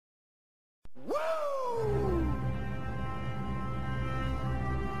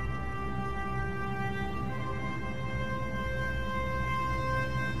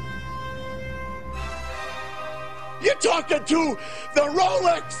You're talking to the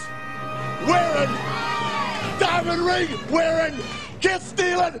Rolex wearing, diamond ring wearing, kiss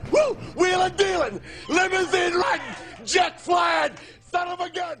stealing, woo, wheeling dealing, limousine riding, jet flying, son of a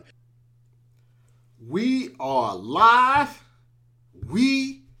gun. We are live.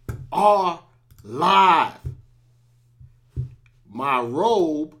 We are live. My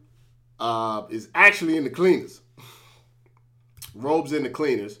robe is actually in the cleaners. Robe's in the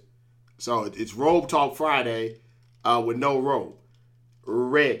cleaners. So it's Robe Talk Friday with no robe.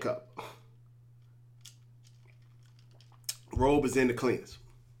 Red cup. Robe is in the cleaners.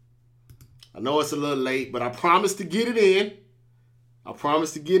 I know it's a little late, but I promise to get it in.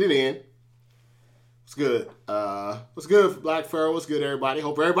 What's good? What's good, Black Pharaoh? What's good, everybody?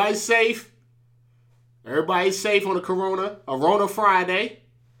 Hope everybody's safe. Everybody's safe on the Rona Friday.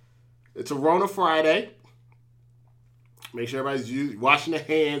 It's a Rona Friday. Make sure everybody's washing their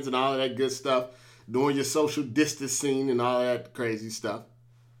hands and all of that good stuff. Doing your social distancing and all of that crazy stuff.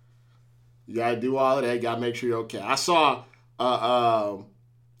 You got to do all of that. You got to make sure you're okay. I saw a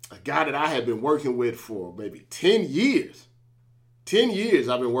guy that I had been working with for maybe 10 years. 10 years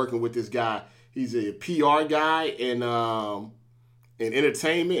I've been working with this guy. He's a PR guy in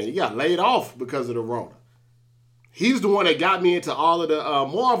entertainment. He got laid off because of the Rona. He's the one that got me into all of the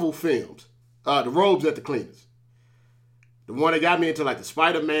Marvel films, the robes at the cleaners. The one that got me into like the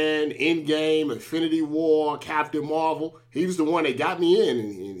Spider-Man, Endgame, Infinity War, Captain Marvel. He was the one that got me in,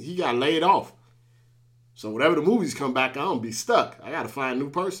 and he got laid off. So whenever the movies come back, I'm going to be stuck. I got to find a new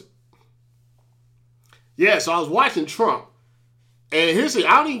person. Yeah, so I was watching Trump. And here's the thing,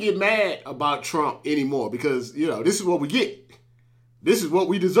 I don't even get mad about Trump anymore because, this is what we get. This is what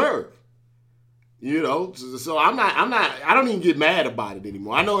we deserve. So I don't even get mad about it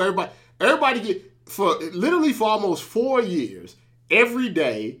anymore. I know everybody for almost 4 years, every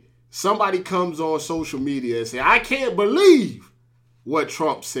day, somebody comes on social media and say, I can't believe what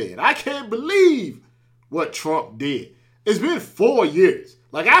Trump said. I can't believe what Trump did. It's been 4 years.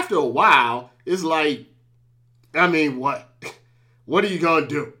 Like, after a while, it's like, what? What are you going to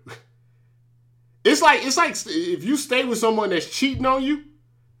do? It's like if you stay with someone that's cheating on you,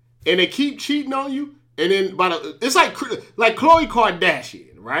 and they keep cheating on you, and then it's like Khloe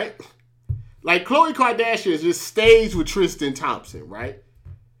Kardashian, right? Like Khloe Kardashian just stays with Tristan Thompson, right?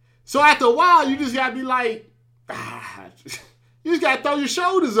 So after a while, you just gotta be like, you just gotta throw your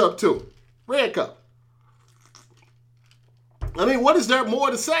shoulders up to it. Red cup. What is there more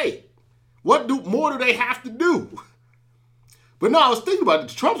to say? What more do they have to do? But no, I was thinking about it.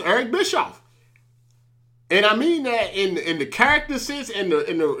 Trump's Eric Bischoff. And I mean that in the character sense and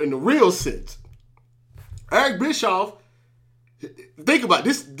in the real sense. Eric Bischoff, think about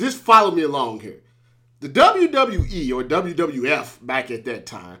this. Just follow me along here. The WWE or WWF back at that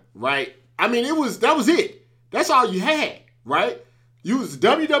time, right? that was it. That's all you had, right? You was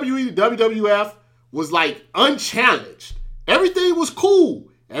WWE, the WWF was like unchallenged. Everything was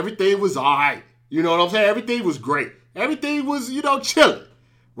cool. Everything was all right. You know what I'm saying? Everything was great. Everything was, chilling,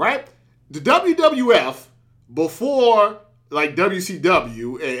 right? The WWF before like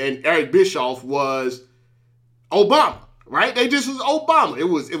WCW and Eric Bischoff was Obama, right? They just was Obama. It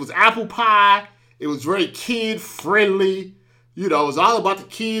was apple pie. It was very kid friendly. It was all about the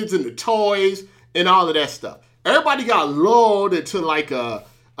kids and the toys and all of that stuff. Everybody got lulled into like a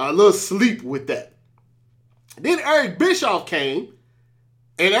little sleep with that. Then Eric Bischoff came,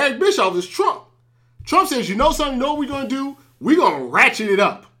 and Eric Bischoff is Trump. Trump says, you know something, what we're going to do? We're going to ratchet it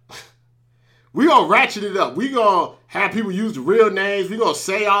up. We're going to ratchet it up. We're going to have people use the real names. We're going to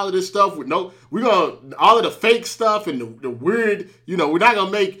say all of this stuff we're going to, all of the fake stuff and the weird, we're not going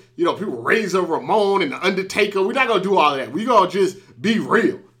to make, people Razor Ramon and The Undertaker. We're not going to do all of that. We're going to just be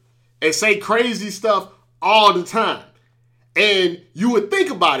real and say crazy stuff all the time. And you would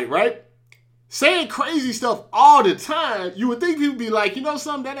think about it, right? Saying crazy stuff all the time, you would think people would be like,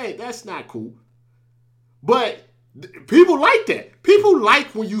 that's not cool. But people like that. People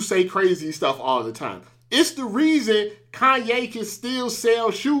like when you say crazy stuff all the time. It's the reason Kanye can still sell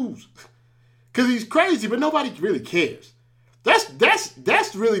shoes. Because he's crazy, but nobody really cares. That's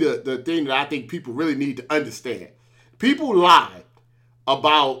really the thing that I think people really need to understand. People lie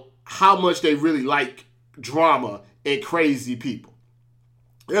about how much they really like drama and crazy people.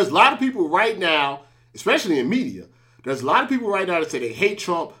 There's a lot of people right now, especially in media, there's a lot of people right now that say they hate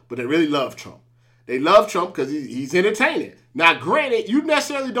Trump, but they really love Trump. They love Trump because he's entertaining. Now, granted, you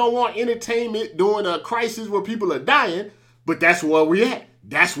necessarily don't want entertainment during a crisis where people are dying, but that's where we at.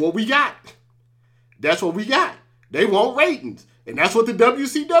 That's what we got. That's what we got. They want ratings. And that's what the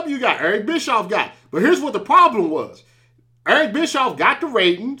WCW got. Eric Bischoff got. But here's what the problem was. Eric Bischoff got the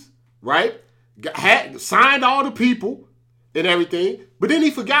ratings, right? signed all the people and everything, but then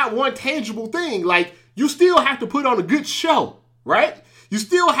he forgot one tangible thing. Like, you still have to put on a good show, right? You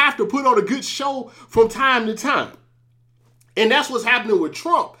still have to put on a good show from time to time. And that's what's happening with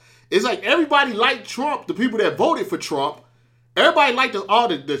Trump. It's like everybody liked Trump, the people that voted for Trump. Everybody liked all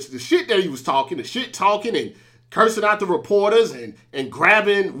the shit that he was talking, the shit talking and cursing out the reporters and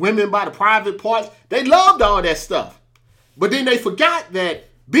grabbing women by the private parts. They loved all that stuff. But then they forgot that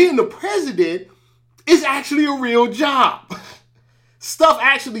being the president is actually a real job. Stuff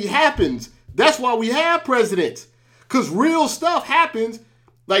actually happens. That's why we have presidents. Because real stuff happens.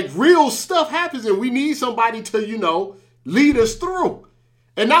 Like, real stuff happens, and we need somebody to, lead us through.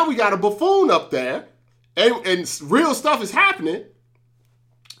 And now we got a buffoon up there, and real stuff is happening,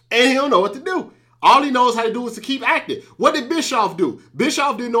 and he don't know what to do. All he knows how to do is to keep acting. What did Bischoff do?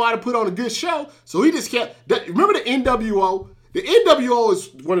 Bischoff didn't know how to put on a good show, so he just kept... Remember the NWO? The NWO is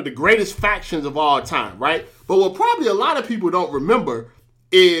one of the greatest factions of all time, right? But what probably a lot of people don't remember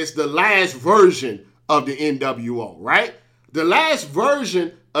is the last version of the NWO, right? The last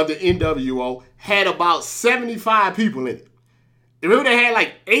version of the NWO had about 75 people in it. Remember, they had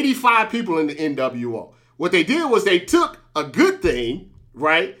like 85 people in the NWO. What they did was they took a good thing,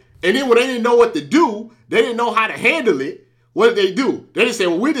 right? And then when they didn't know what to do, they didn't know how to handle it, what did they do? They just said,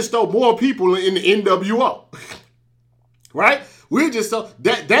 well, we just throw more people in the NWO. Right? We just thought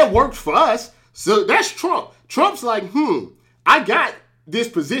that worked for us. So that's Trump. Trump's like, I got this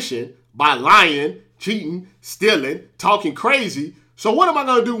position by lying, cheating, stealing, talking crazy. So what am I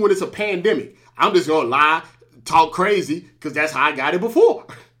going to do when it's a pandemic? I'm just going to lie, talk crazy, because that's how I got it before.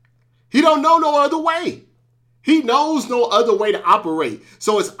 He don't know no other way. He knows no other way to operate.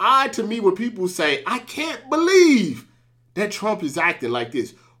 So it's odd to me when people say, I can't believe that Trump is acting like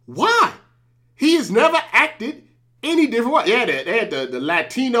this. Why? He has never acted any different way. Yeah, they had the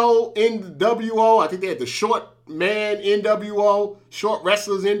Latino NWO. I think they had the short man NWO, short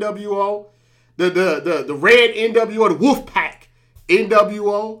wrestlers NWO. The red NWO, the Wolf Pack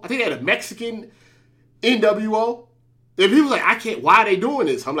NWO. I think they had a Mexican NWO. And people like, why are they doing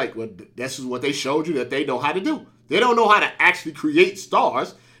this? I'm like, well, this is what they showed you that they know how to do. They don't know how to actually create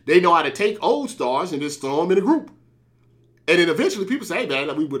stars. They know how to take old stars and just throw them in a group. And then eventually people say, hey,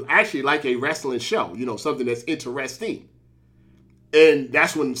 man, we would actually like a wrestling show, something that's interesting. And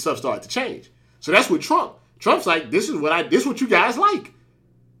that's when stuff started to change. So that's with Trump. Trump's like, this is what you guys like.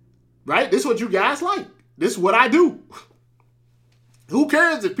 Right? This is what you guys like. This is what I do. Who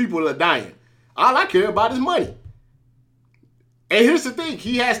cares if people are dying? All I care about is money. And here's the thing.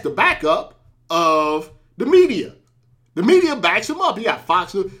 He has the backup of the media. The media backs him up. He got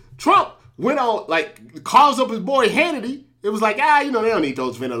Fox News. Trump went on, calls up his boy Hannity. It was like, they don't need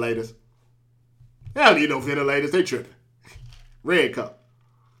those ventilators. They don't need no ventilators. They tripping. Red cup.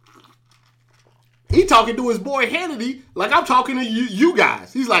 He talking to his boy Hannity like I'm talking to you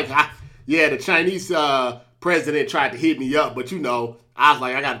guys. He's like, the Chinese president tried to hit me up, but I was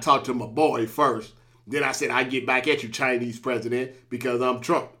like, I got to talk to my boy first. Then I said, I get back at you, Chinese president, because I'm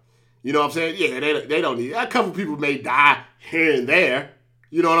Trump. You know what I'm saying? Yeah, they don't need. A couple people may die here and there.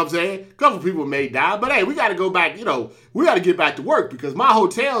 You know what I'm saying? A couple people may die, but hey, we got to go back. We got to get back to work because my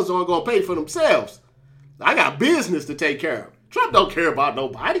hotels aren't going to pay for themselves. I got business to take care of. Trump don't care about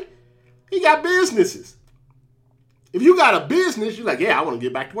nobody. He got businesses. If you got a business, you're like, yeah, I want to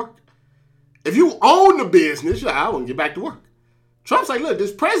get back to work. If you own the business, you're like, I want to get back to work. Trump's like, look,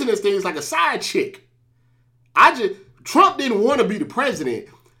 this president thing is like a side chick. Trump didn't want to be the president.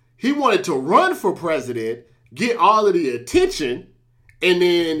 He wanted to run for president, get all of the attention, and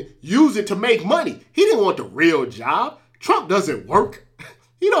then use it to make money. He didn't want the real job. Trump doesn't work.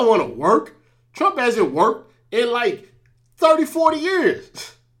 He don't want to work. Trump hasn't worked in 30, 40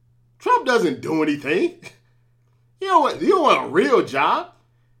 years. Trump doesn't do anything. You don't want a real job.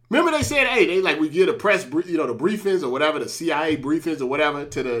 Remember they said, hey, we get a press, the briefings or whatever, the CIA briefings or whatever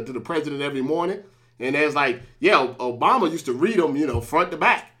to the president every morning. And there's Obama used to read them, front to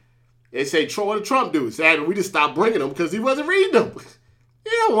back. They say, what did Trump do? Said we just stopped bringing them because he wasn't reading them.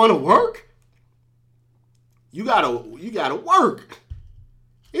 You don't want to work. You gotta work.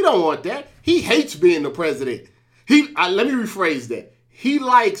 He don't want that. He hates being the president. Let me rephrase that. He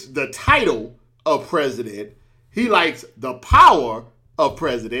likes the title of president. He likes the power of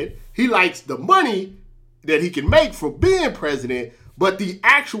president. He likes the money that he can make for being president, but the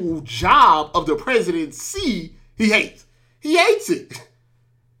actual job of the presidency, he hates. He hates it.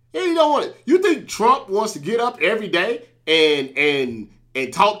 He don't want it. You think Trump wants to get up every day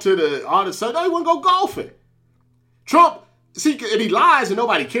and talk to all the sun? No, he wouldn't go golfing. Trump, and he lies and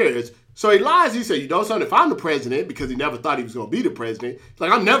nobody cares. So he lies. He said, something, if I'm the president, because he never thought he was going to be the president, he's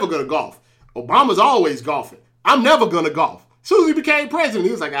like, I'm never going to golf. Obama's always golfing. I'm never going to golf. As soon as he became president,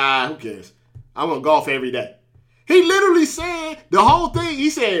 he was like, who cares? I'm going to golf every day. He literally said the whole thing. He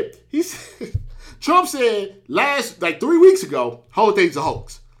said, Trump said 3 weeks ago, whole thing's a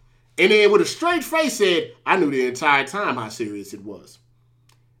hoax. And then with a straight face said, I knew the entire time how serious it was.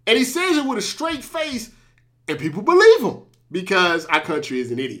 And he says it with a straight face, and people believe him because our country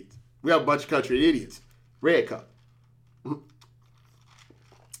is an idiot. We have a bunch of country idiots. Red cup.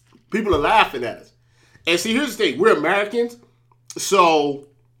 People are laughing at us. And see, here's the thing. We're Americans, so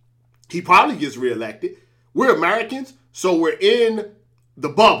he probably gets reelected. We're Americans, so we're in the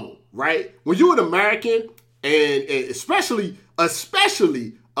bubble, right? When you're an American, and especially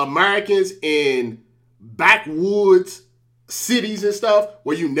Americans in backwoods cities and stuff,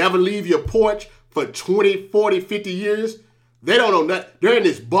 where you never leave your porch for 20, 40, 50 years, they don't know nothing. They're in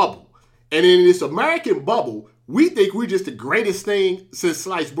this bubble. And in this American bubble, we think we're just the greatest thing since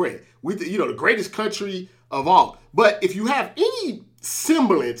sliced bread. We the greatest country of all. But if you have any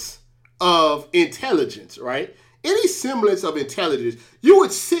semblance of intelligence, right? Any semblance of intelligence, you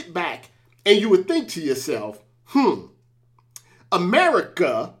would sit back and you would think to yourself,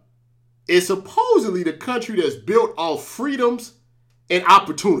 America is supposedly the country that's built off freedoms and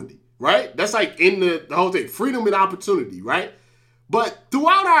opportunity, right? That's like in the whole thing, freedom and opportunity, right? But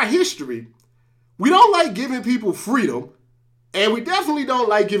throughout our history, we don't like giving people freedom, and we definitely don't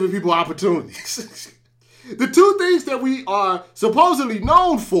like giving people opportunities. The two things that we are supposedly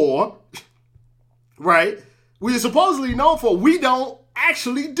known for, right? We are supposedly known for, we don't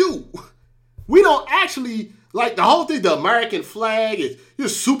actually do. We don't actually, like the whole thing, the American flag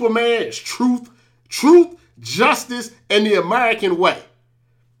is Superman, it's truth, justice, and the American way.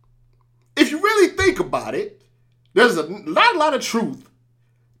 If you really think about it, there's not a lot of truth.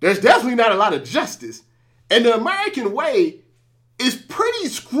 There's definitely not a lot of justice. And the American way is pretty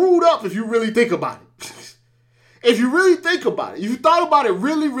screwed up if you really think about it. If you really think about it, if you thought about it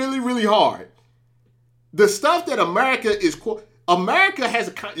really, really, really hard, the stuff that America has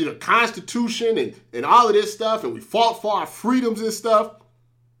a constitution and all of this stuff, and we fought for our freedoms and stuff,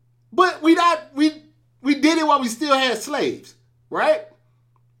 but we did it while we still had slaves, right?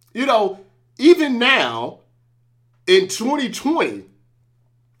 Even now, in 2020,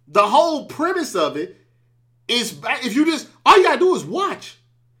 the whole premise of it is, all you gotta do is watch.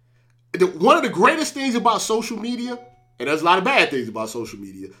 One of the greatest things about social media, and there's a lot of bad things about social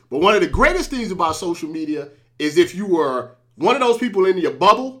media, but one of the greatest things about social media is if you were one of those people in your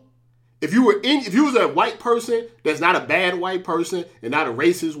bubble, if you was a white person that's not a bad white person and not a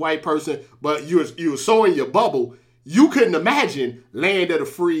racist white person, but you were so in your bubble, you couldn't imagine land of the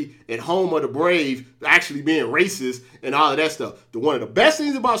free and home of the brave actually being racist and all of that stuff. One of the best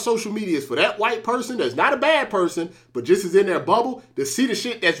things about social media is for that white person that's not a bad person, but just is in their bubble, to see the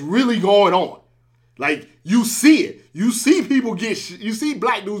shit that's really going on. Like, you see it. You see people you see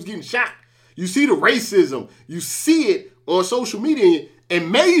black dudes getting shot. You see the racism. You see it on social media,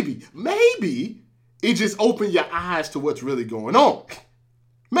 and maybe it just opened your eyes to what's really going on.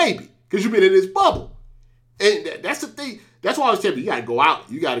 Maybe, because you've been in this bubble. And that's the thing. That's why I was telling you, you got to go out.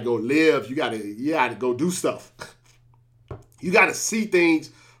 You got to go live. You got to go do stuff. You got to see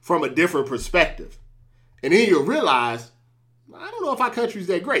things from a different perspective. And then you'll realize, I don't know if our country's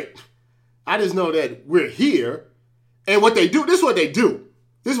that great. I just know that we're here. And what they do, this is what they do.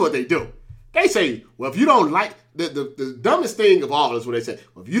 They say, well, if you don't like, the dumbest thing of all is what they say,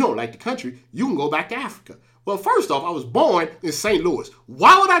 well, if you don't like the country, you can go back to Africa. Well, first off, I was born in St. Louis.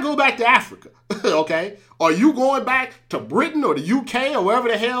 Why would I go back to Africa? Okay? Are you going back to Britain or the UK or wherever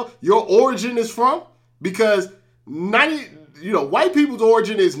the hell your origin is from? Because white people's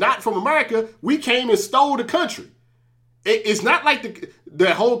origin is not from America. We came and stole the country. It's not like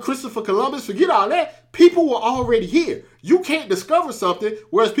the whole Christopher Columbus, forget all that. People were already here. You can't discover something,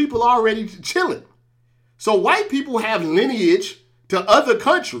 whereas people are already chilling. So white people have lineage to other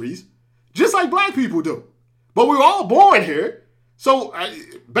countries, just like black people do. But we were all born here, so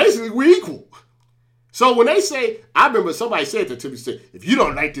basically we're equal. So when they say, I remember somebody said that to me, said, if you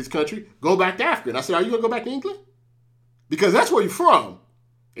don't like this country, go back to Africa. And I said, are you going to go back to England? Because that's where you're from.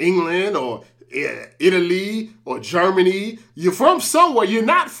 England or Italy or Germany. You're from somewhere. You're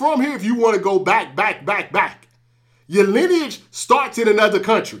not from here if you want to go back. Your lineage starts in another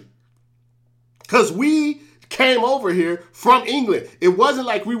country. Because we came over here from England. It wasn't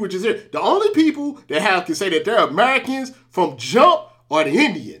like we were just here. The only people that can say that they're Americans from jump are the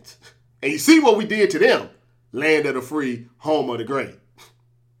Indians. And you see what we did to them. Land of the free, home of the great.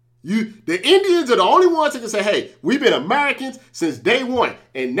 The Indians are the only ones that can say, hey, we've been Americans since day one.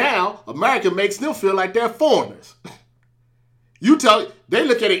 And now America makes them feel like they're foreigners. They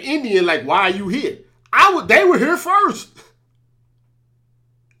look at an Indian like, why are you here? They were here first.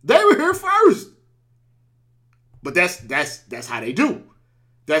 They were here first. But that's how they do.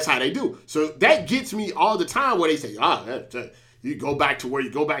 That's how they do. So that gets me all the time where they say, you go back to where you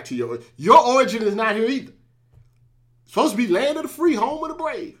go back to your origin is not here either. It's supposed to be land of the free, home of the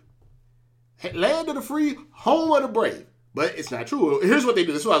brave. Land of the free, home of the brave. But it's not true. Here's what they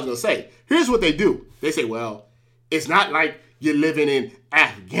do. This is what I was going to say. Here's what they do. They say, well, it's not like you're living in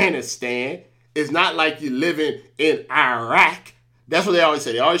Afghanistan. It's not like you're living in Iraq. That's what they always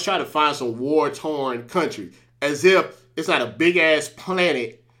say. They always try to find some war-torn country as if it's not a big-ass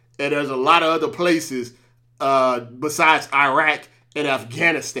planet and there's a lot of other places besides Iraq and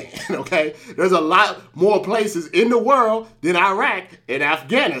Afghanistan, okay? There's a lot more places in the world than Iraq and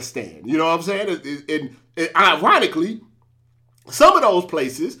Afghanistan. You know what I'm saying? And ironically, some of those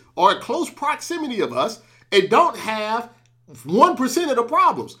places are in close proximity of us and don't have 1% of the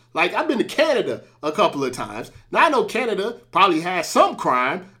problems. Like, I've been to Canada a couple of times. Now, I know Canada probably has some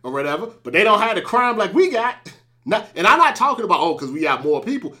crime or whatever, but they don't have the crime like we got. And I'm not talking about, because we have more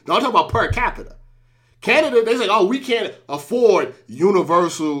people. No, I'm talking about per capita. Canada, they say, we can't afford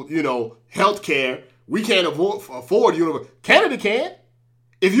universal, health care. We can't afford universal. Canada can.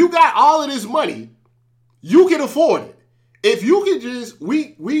 If you got all of this money, you can afford it. If you could just,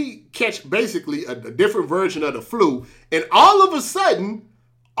 we catch basically a different version of the flu, and all of a sudden,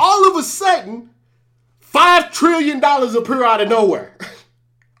 $5 trillion appear out of nowhere.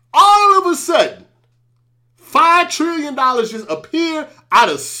 All of a sudden, $5 trillion just appear out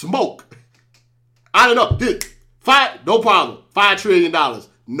of smoke. I don't know. No problem. $5 trillion.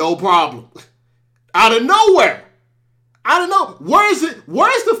 No problem. Out of nowhere. I don't know. Where is it?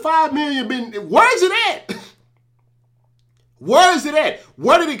 Where's the 5 million been? Where is it at? Where is it at?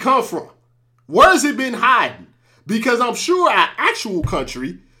 Where did it come from? Where has it been hiding? Because I'm sure our actual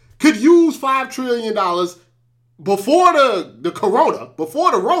country could use $5 trillion before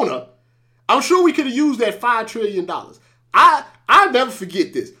the Rona. I'm sure we could have used that $5 trillion. I'll never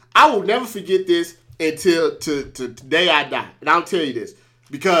forget this. I will never forget this until today I die. And I'll tell you this.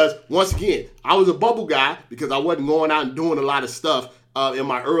 Because, once again, I was a bubble guy because I wasn't going out and doing a lot of stuff in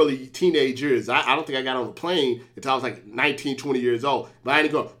my early teenage years. I don't think I got on a plane until I was like 19, 20 years old. But I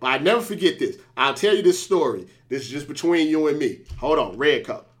didn't go. But I never forget this. I'll tell you this story. This is just between you and me. Hold on. Red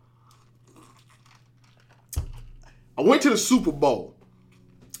cup. I went to the Super Bowl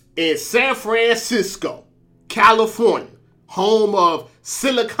in San Francisco, California, home of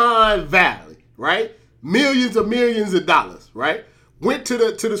Silicon Valley, right? Millions of dollars, right? Went to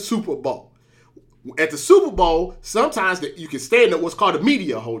the Super Bowl. At the Super Bowl, sometimes you can stay in what's called a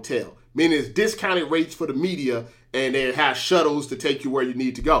media hotel, meaning it's discounted rates for the media, and they have shuttles to take you where you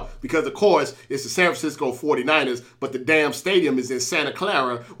need to go. Because, of course, it's the San Francisco 49ers, but the damn stadium is in Santa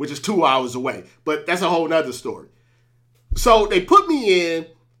Clara, which is 2 hours away. But that's a whole nother story. So they put me in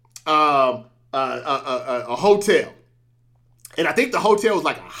a hotel. And I think the hotel was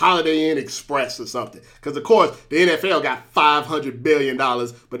like a Holiday Inn Express or something. Because, of course, the NFL got $500 billion,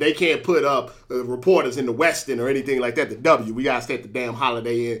 but they can't put up reporters in the Westin or anything like that. The W, we got to stay at the damn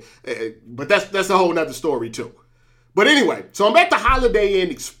Holiday Inn. But that's a whole nother story, too. But anyway, so I'm at the Holiday Inn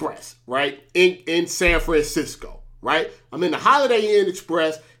Express, right, in San Francisco, right? I'm in the Holiday Inn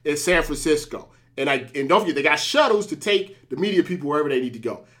Express in San Francisco. And don't forget, they got shuttles to take the media people wherever they need to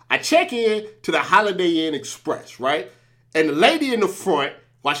go. I check in to the Holiday Inn Express, right? And the lady in the front,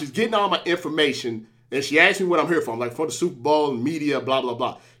 while she's getting all my information, and she asked me what I'm here for. I'm like, for the Super Bowl and media, blah, blah,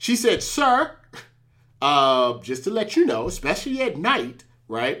 blah. She said, sir, just to let you know, especially at night,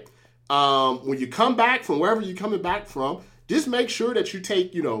 right? When you come back from wherever you're coming back from, just make sure that you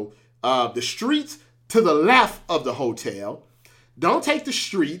take, the streets to the left of the hotel. Don't take the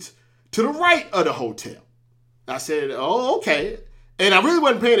streets to the right of the hotel. I said, oh, okay. And I really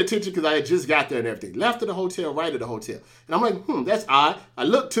wasn't paying attention because I had just got there and everything. Left of the hotel, right of the hotel. And I'm like, that's odd. I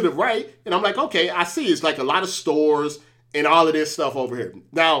looked to the right, and I'm like, okay, I see. It's like a lot of stores and all of this stuff over here.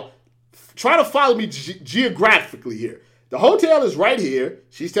 Now, try to follow me geographically here. The hotel is right here.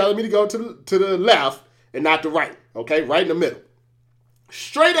 She's telling me to go to the left and not the right, okay? Right in the middle.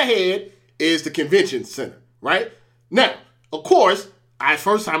 Straight ahead is the convention center, right? Now, of course,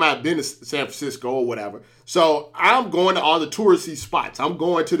 first time I've been to San Francisco or whatever. So I'm going to all the touristy spots. I'm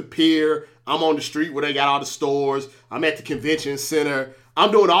going to the pier. I'm on the street where they got all the stores. I'm at the convention center.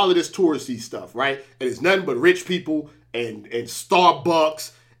 I'm doing all of this touristy stuff, right? And it's nothing but rich people and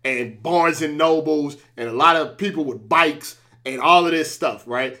Starbucks and Barnes and Nobles and a lot of people with bikes and all of this stuff,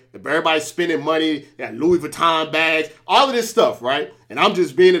 right? Everybody's spending money, got Louis Vuitton bags, all of this stuff, right? And I'm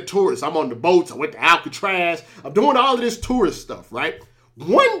just being a tourist. I'm on the boats. I went to Alcatraz. I'm doing all of this tourist stuff, right?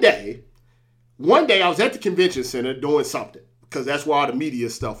 One day I was at the convention center doing something because that's where all the media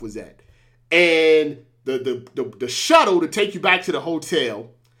stuff was at. And the shuttle to take you back to the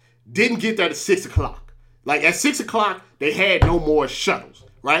hotel didn't get there at 6 o'clock. Like at 6 o'clock, they had no more shuttles,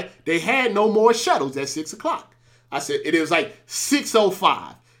 right? They had no more shuttles at 6 o'clock. I said, it was like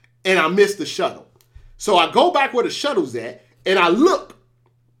 6:05 and I missed the shuttle. So I go back where the shuttle's at and I look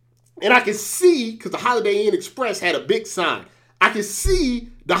and I can see, because the Holiday Inn Express had a big sign, I can see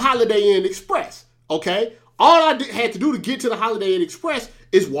the Holiday Inn Express, okay? All I had to do to get to the Holiday Inn Express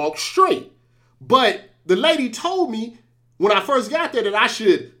is walk straight. But the lady told me when I first got there that I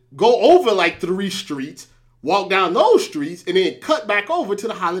should go over like 3 streets, walk down those streets, and then cut back over to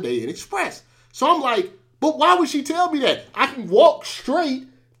the Holiday Inn Express. So I'm like, but why would she tell me that? I can walk straight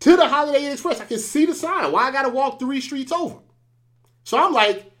to the Holiday Inn Express. I can see the sign. Why I got to walk 3 streets over? So I'm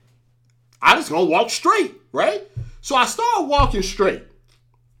like, I just gonna walk straight, right? So I started walking straight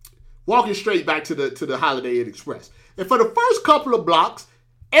back to the Holiday Inn Express. And for the first couple of blocks,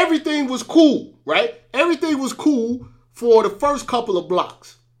 everything was cool, right? Everything was cool for the first couple of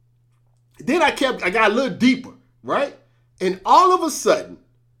blocks. Then I got a little deeper, right? And all of a sudden,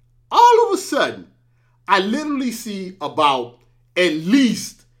 I literally see about at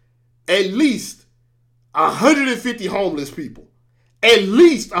least 150 homeless people. At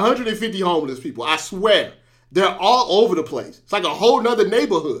least 150 homeless people. I swear. They're all over the place. It's like a whole nother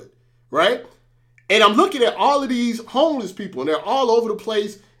neighborhood, right? And I'm looking at all of these homeless people, and they're all over the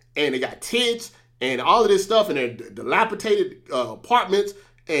place, and they got tents and all of this stuff, and they're dilapidated apartments,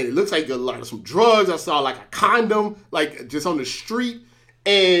 and it looks like a lot of some drugs. I saw like a condom, like just on the street,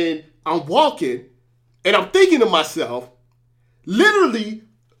 and I'm walking, and I'm thinking to myself, literally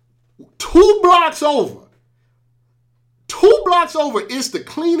 2 blocks over is the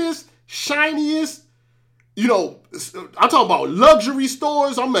cleanest, shiniest, I'm talking about luxury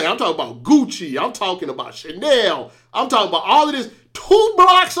stores. I'm talking about Gucci. I'm talking about Chanel. I'm talking about all of this. 2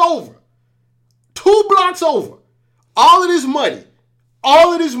 blocks over. All of this money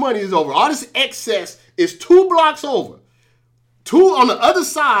is over. All this excess is 2 blocks over. 2 on the other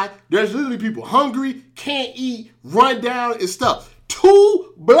side, there's literally people hungry, can't eat, run down and stuff.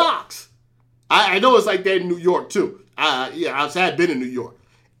 2 blocks. I know it's like that in New York too. I've been in New York.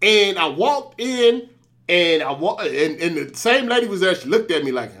 And I walked in, and and the same lady was there. She looked at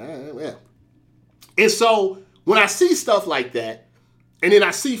me like, yeah. And so when I see stuff like that, and then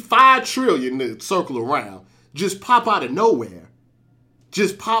I see 5 trillion that circle around, just pop out of nowhere,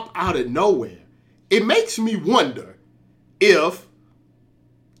 it makes me wonder if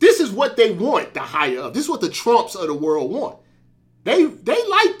this is what they want, the higher up. This is what the Trumps of the world want. They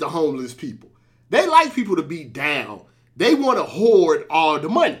like the homeless people. They like people to be down. They want to hoard all the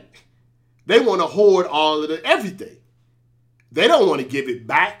money. They want to hoard all of the everything. They don't want to give it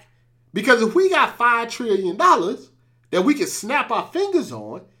back. Because if we got $5 trillion that we could snap our fingers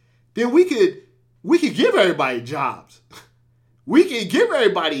on, then we could give everybody jobs. We can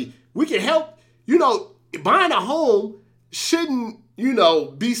help, buying a home shouldn't,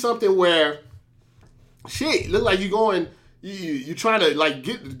 be something where look like you're trying to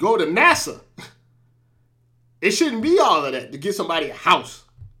like go to NASA. It shouldn't be all of that to get somebody a house,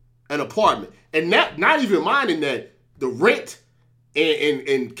 an apartment. And not even minding that the rent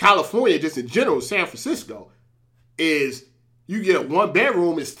in California, just in general, San Francisco, is you get a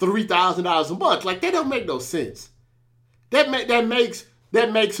 1-bedroom is $3,000 a month. Like, that don't make no sense. That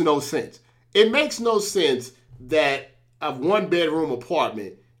makes no sense. It makes no sense that a 1-bedroom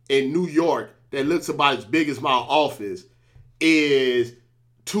apartment in New York that looks about as big as my office is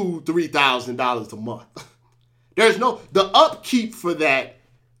 $2,000-$3,000 a month. The upkeep for that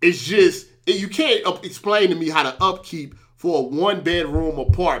is just, you can't explain to me how the upkeep for a 1-bedroom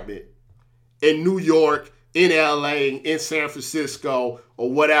apartment in New York, in LA, in San Francisco,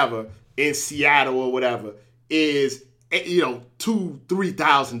 or whatever, in Seattle or whatever, is,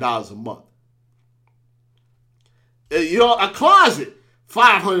 $2,000-$3,000 a month. A closet,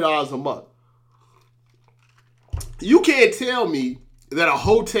 $500 a month. You can't tell me that a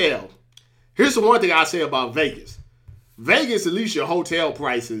hotel, here's the one thing I say about Vegas. Vegas, at least your hotel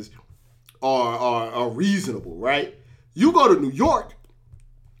prices are reasonable, right? You go to New York,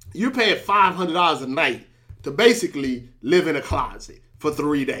 you're paying $500 a night to basically live in a closet for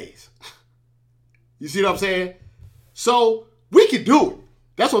 3 days. You see what I'm saying? So we can do it.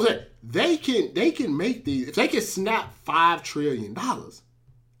 That's what I'm saying. They can make these, if they can snap $5 trillion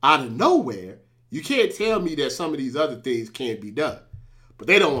out of nowhere, You can't tell me that some of these other things can't be done. But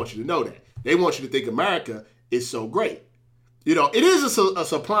they don't want you to know that. They want you to think America is so great. You know, it is a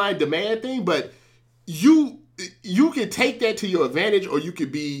supply and demand thing, but you can take that to your advantage, or you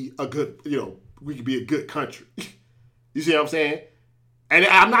could be a good, we could be a good country. You see what I'm saying? And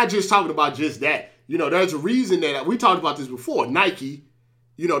I'm not just talking about just that. You know, there's a reason that we talked about this before. Nike,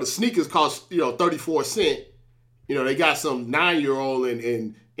 the sneakers cost, 34 cents. You know, they got some 9-year-old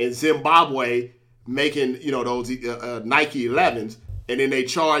in Zimbabwe making, those Nike 11s, and then they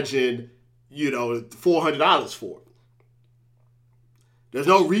charging, $400 for it. There's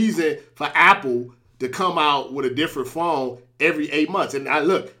no reason for Apple to come out with a different phone every 8 months. And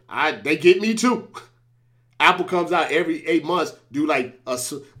they get me too. Apple comes out every 8 months,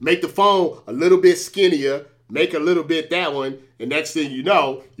 make the phone a little bit skinnier, make a little bit that one, and next thing you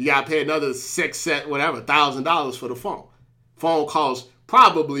know, you got to pay another $1,000 for the phone. Phone costs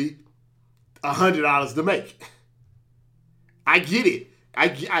probably $100 to make. I get it. I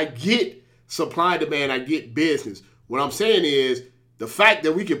get supply and demand. I get business. What I'm saying is the fact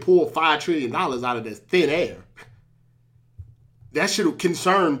that we can pull $5 trillion out of this thin air, that should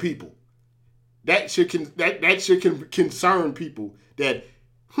concern people. That should concern people that,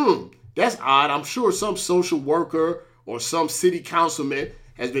 that's odd. I'm sure some social worker or some city councilman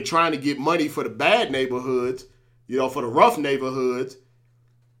has been trying to get money for the bad neighborhoods, for the rough neighborhoods,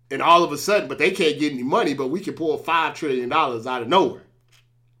 and all of a sudden, but they can't get any money, but we can pull $5 trillion out of nowhere.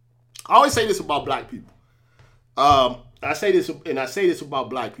 I always say this about black people. I say this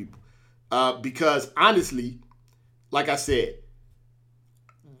about black people because honestly, like I said,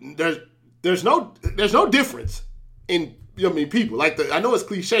 there's no difference in people. Like I know it's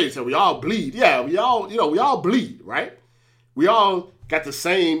cliche to say we all bleed. Yeah, we all bleed, right? We all got the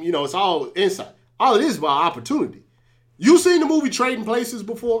same. It's all inside. All it is about opportunity. You seen the movie Trading Places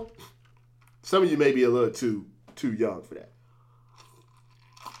before? Some of you may be a little too young for that.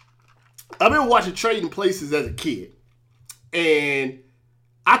 I remember watching Trading Places as a kid, and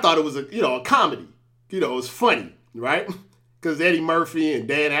I thought it was a comedy. It was funny, right? Because Eddie Murphy and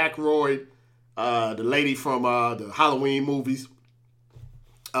Dan Aykroyd, the lady from the Halloween movies,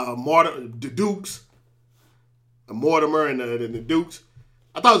 the Dukes, Mortimer and the Dukes.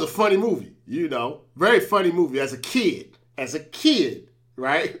 I thought it was a funny movie, very funny movie as a kid,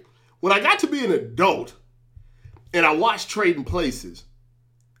 right? When I got to be an adult and I watched Trading Places,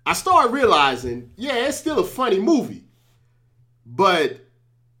 I started realizing, yeah, it's still a funny movie, but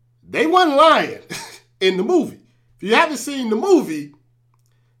they wasn't lying in the movie. If you haven't seen the movie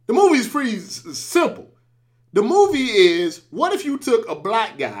is pretty simple. The movie is, what if you took a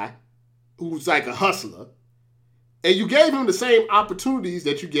black guy who's like a hustler and you gave him the same opportunities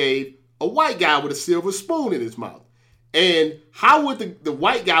that you gave a white guy with a silver spoon in his mouth? And how would the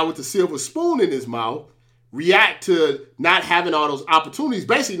white guy with the silver spoon in his mouth react to not having all those opportunities,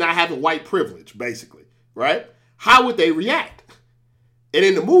 basically not having white privilege, basically, right? How would they react? And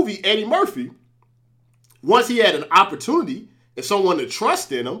in the movie, Eddie Murphy, once he had an opportunity and someone to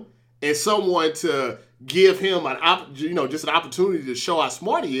trust in him and someone to give him just an opportunity to show how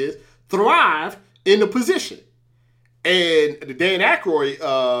smart he is, thrived in the position. And the Dan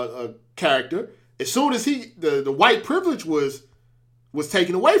Aykroyd character, as soon as the white privilege was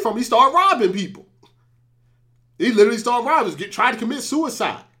taken away from him, he started robbing people. He literally started robbing, tried to commit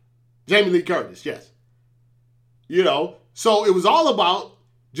suicide. Jamie Lee Curtis, yes. So it was all about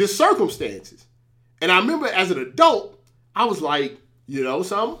just circumstances. And I remember as an adult, I was like,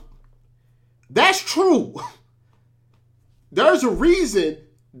 something? That's true. There's a reason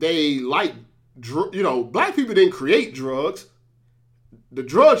they like, black people didn't create drugs. The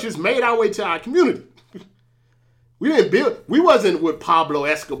drugs just made our way to our community. We wasn't with Pablo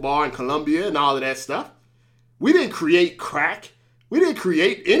Escobar in Colombia and all of that stuff. We didn't create crack. We didn't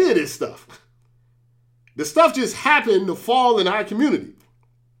create any of this stuff. The stuff just happened to fall in our community,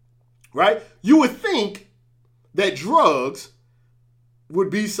 right? You would think that drugs would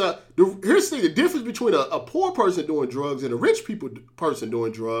be here's the thing, the difference between a poor person doing drugs and a rich person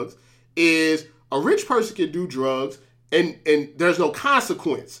doing drugs is a rich person can do drugs and there's no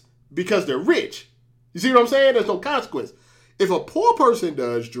consequence because they're rich. You see what I'm saying? There's no consequence. If a poor person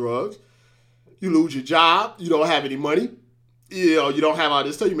does drugs, you lose your job, you don't have any money, you don't have all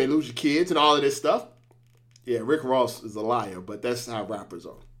this stuff, you may lose your kids and all of this stuff. Yeah, Rick Ross is a liar, but that's how rappers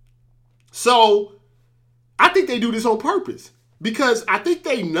are. So I think they do this on purpose because I think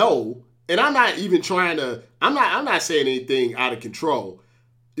they know, and I'm not even trying to, I'm not saying anything out of control.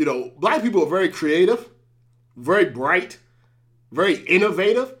 Black people are very creative, very bright, very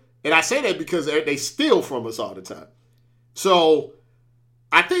innovative. And I say that because they steal from us all the time. So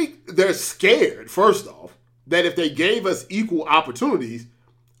I think they're scared, first off, that if they gave us equal opportunities,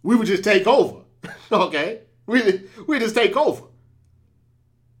 we would just take over. Okay? We just take over.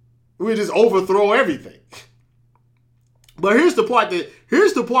 We just overthrow everything. But here's the part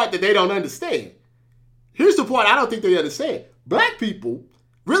that they don't understand. Here's the part I don't think they understand. Black people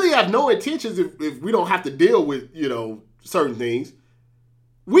really have no intentions if we don't have to deal with, certain things.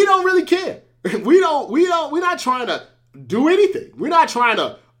 We don't really care. We're not trying to do anything. We're not trying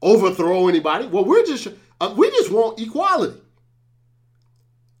to overthrow anybody. Well, we just want equality.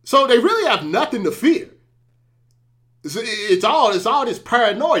 So they really have nothing to fear. It's all this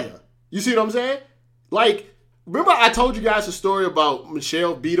paranoia. You see what I'm saying? Like, remember I told you guys a story about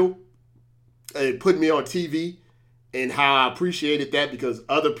Michelle Beadle putting me on TV and how I appreciated that because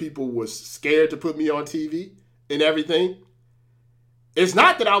other people were scared to put me on TV and everything? It's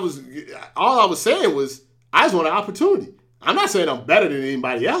not that all I was saying was I just want an opportunity. I'm not saying I'm better than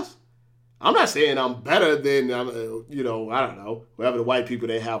anybody else. I'm not saying I'm better than, I don't know, whoever the white people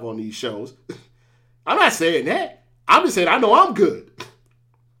they have on these shows. I'm not saying that. I'm just saying I know I'm good.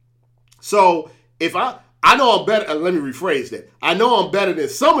 So if I know I'm better, let me rephrase that. I know I'm better than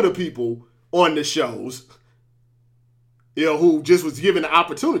some of the people on the shows, who just was given the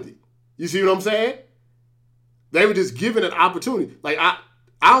opportunity. You see what I'm saying? They were just given an opportunity. Like, I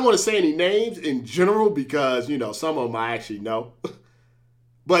don't want to say any names in general because, some of them I actually know.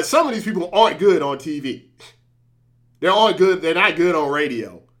 But some of these people aren't good on TV. They're not good on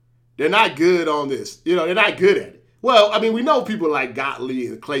radio. They're not good on this. They're not good at it. Well, I mean, we know people like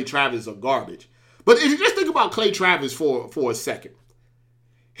Gottlieb and Clay Travis are garbage. But if you just think about Clay Travis for a second,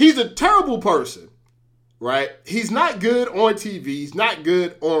 he's a terrible person, right? He's not good on TV. He's not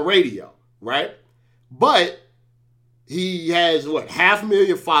good on radio, right? But he has,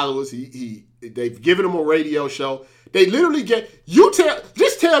 500,000 followers. They've given him a radio show. They literally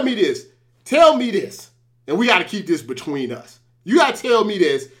tell me this. Tell me this. And we got to keep this between us. You got to tell me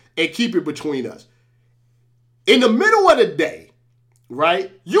this and keep it between us. In the middle of the day,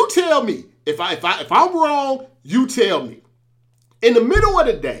 right? You tell me. If I'm wrong, you tell me. In the middle of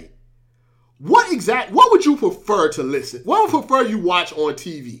the day, what would you prefer to listen? What would you prefer you watch on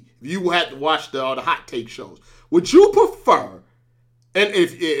TV? If you had to watch the hot take shows, would you prefer?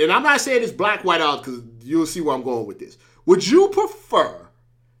 And I'm not saying it's black, white, out because you'll see where I'm going with this. Would you prefer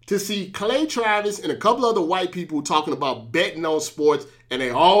to see Clay Travis and a couple other white people talking about betting on sports and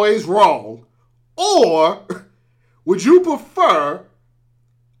they're always wrong, or would you prefer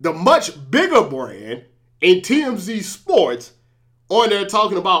the much bigger brand in TMZ Sports on there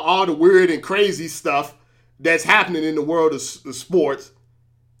talking about all the weird and crazy stuff that's happening in the world of sports,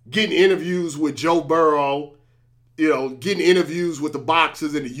 getting interviews with Joe Burrow, getting interviews with the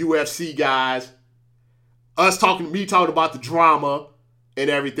boxers and the UFC guys, me talking about the drama and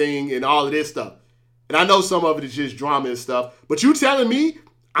everything and all of this stuff. And I know some of it is just drama and stuff, but you telling me,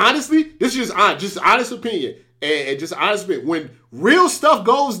 honestly, this is just honest opinion. And just honestly, when real stuff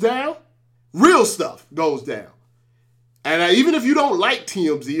goes down. And even if you don't like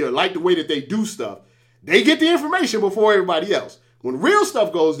TMZ or like the way that they do stuff, they get the information before everybody else. When real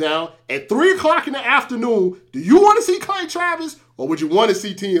stuff goes down at 3 o'clock in the afternoon, do you want to see Clay Travis or would you want to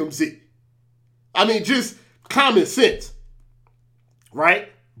see TMZ? I mean, just common sense, right?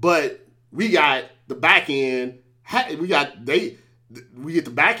 But we got the back end. We get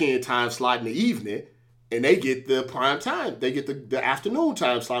the back end time slot in the evening. And they get the prime time. They get the afternoon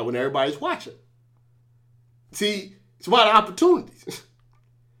time slot when everybody's watching. See, it's about opportunities.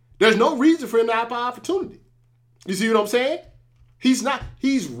 There's no reason for him to have an opportunity. You see what I'm saying? He's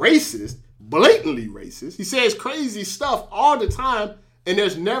racist, blatantly racist. He says crazy stuff all the time, and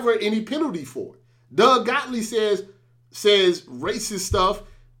there's never any penalty for it. Doug Gottlieb says racist stuff,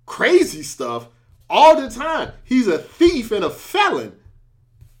 crazy stuff all the time. He's a thief and a felon,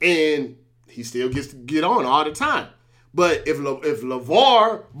 and he still gets to get on all the time. But if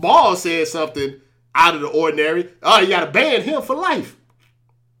LeVar Ball says something out of the ordinary, you got to ban him for life.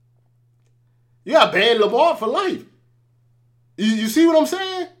 You got to ban LeVar for life. You see what I'm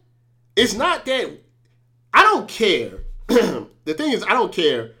saying? It's not that I don't care. The thing is, I don't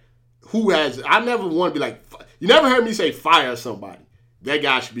care who has. I never want to be like. You never heard me say fire somebody. That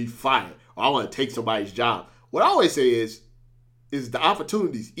guy should be fired. Or I want to take somebody's job. What I always say is the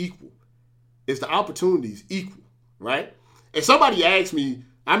opportunities equal. It's the opportunities equal, right? And somebody asked me,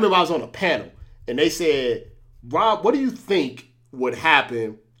 I remember I was on a panel, and they said, Rob, what do you think would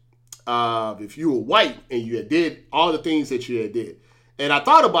happen if you were white and you had did all the things that you had did? And I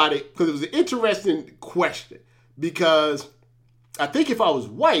thought about it because it was an interesting question, because I think if I was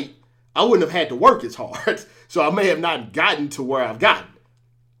white, I wouldn't have had to work as hard. So I may have not gotten to where I've gotten.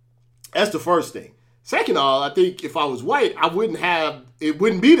 That's the first thing. Second of all, I think if I was white, it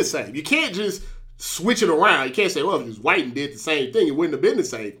wouldn't be the same. You can't just switch it around. You can't say, well, if he was white and did the same thing, it wouldn't have been the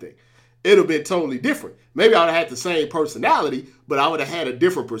same thing. It would have been totally different. Maybe I would have had the same personality, but I would have had a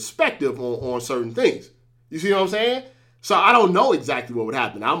different perspective on certain things. You see what I'm saying? So I don't know exactly what would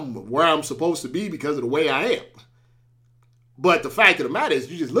happen. I'm where I'm supposed to be because of the way I am. But the fact of the matter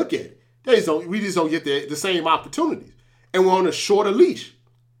is, you just look at it. We just don't get the same opportunities. And we're on a shorter leash.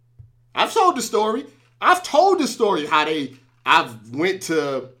 I've told the story how I've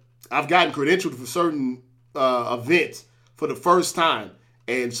gotten credentialed for certain events for the first time.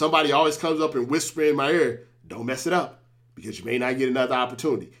 And somebody always comes up and whispers in my ear, don't mess it up because you may not get another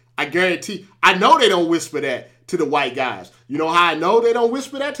opportunity. I guarantee, I know they don't whisper that to the white guys. You know how I know they don't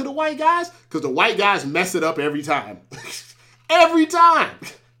whisper that to the white guys? Because the white guys mess it up every time. Every time.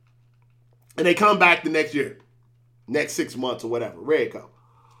 And they come back the next year. Next 6 months or whatever. Ready to go.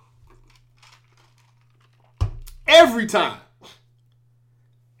 Every time.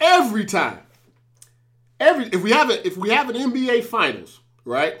 Every time. If we have an NBA Finals,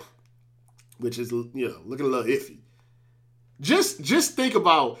 right? Which is, looking a little iffy. Just think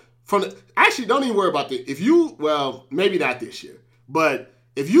about actually don't even worry about maybe not this year, but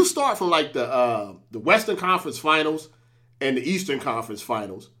if you start from like the Western Conference Finals and the Eastern Conference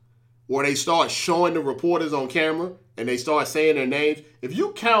Finals, where they start showing the reporters on camera and they start saying their names, if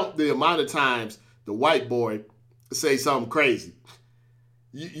you count the amount of times the white boy say something crazy,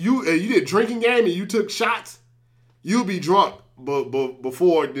 you did a drinking game and you took shots, you'll be drunk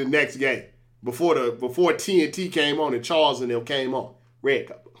before the next game, before TNT came on and Charles and them came on. Red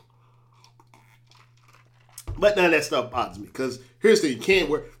Cup. But none of that stuff bothers me because here's the thing,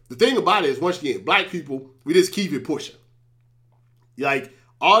 the thing about it is once you get black people, we just keep it pushing. Like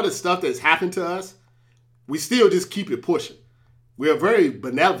all the stuff that's happened to us, we still just keep it pushing. We're a very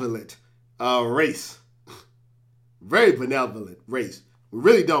benevolent race. Very benevolent race. We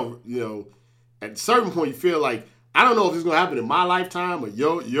really don't, at a certain point you feel like, I don't know if it's going to happen in my lifetime or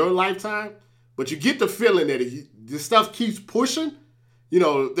your lifetime, but you get the feeling that if this stuff keeps pushing,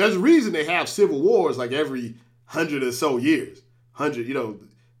 there's a reason they have civil wars like every 100 or so years. The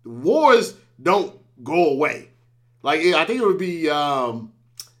wars don't go away. Like, I think it would be,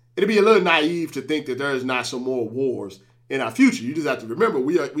 it'd be a little naive to think that there's not some more wars in our future. You just have to remember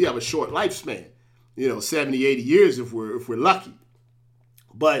we have a short lifespan, 70, 80 years if we're lucky.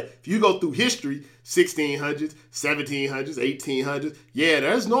 But if you go through history, 1600s, 1700s, 1800s,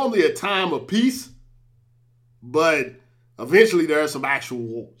 there's normally a time of peace, but eventually there are some actual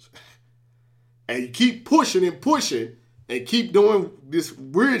wars. And you keep pushing and pushing and keep doing this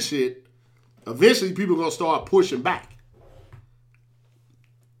weird shit, eventually people are going to start pushing back.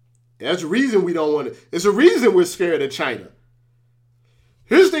 That's the reason we don't want to. It's a reason we're scared of China.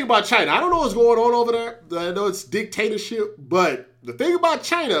 Here's the thing about China. I don't know what's going on over there. I know it's dictatorship, but the thing about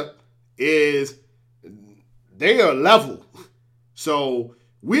China is they are level. So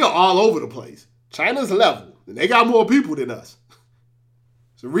we are all over the place. China's level, and they got more people than us.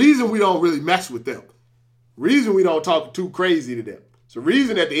 It's the reason we don't really mess with them. Reason we don't talk too crazy to them. It's the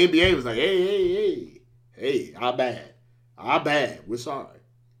reason that the NBA was like, hey, our bad. We're sorry.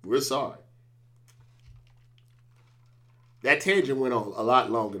 That tangent went on a lot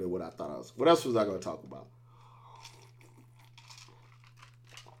longer than what I thought I was. What else was I going to talk about?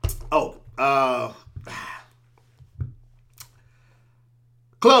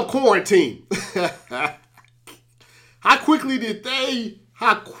 Club quarantine. How quickly did they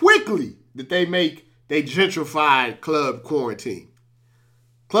make they gentrified club quarantine?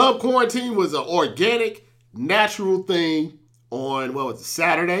 Club quarantine was an organic, natural thing on,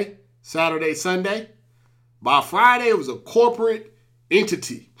 Saturday, Sunday. By Friday, it was a corporate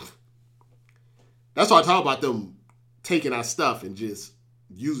entity. That's why I talk about them taking our stuff and just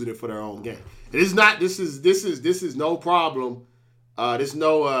using it for their own gain. It is not. This is no problem. There's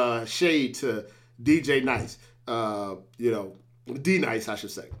no shade to DJ Nice. D Nice, I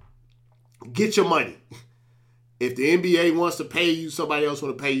should say. Get your money. If the NBA wants to pay you, somebody else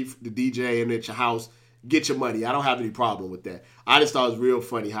want to pay you for the DJ and at your house, get your money. I don't have any problem with that. I just thought it was real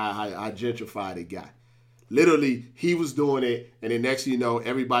funny how gentrified it got. Literally, he was doing it, and then next thing you know,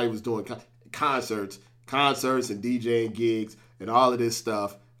 everybody was doing concerts and DJing gigs and all of this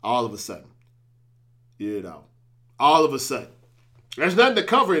stuff all of a sudden. All of a sudden. There's nothing to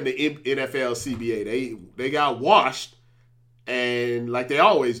cover in the NFL CBA. They got washed, and like they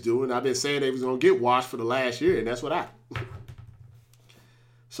always do, and I've been saying they was going to get washed for the last year, and that's what happened.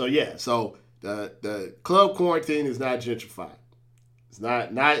 So the club quarantine is not gentrified. It's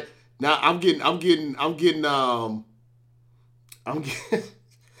not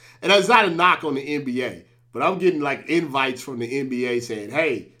And that's not a knock on the NBA, but I'm getting like invites from the NBA saying,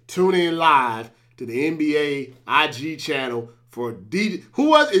 hey, tune in live to the NBA IG channel for D. Who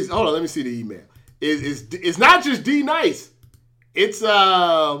was is? Hold on, let me see the email. It's not just D Nice. It's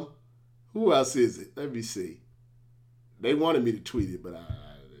who else is it? Let me see. They wanted me to tweet it, but I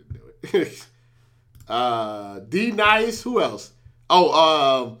didn't do it. D Nice. Who else?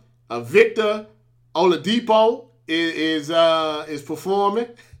 Oh, Victor Oladipo is performing,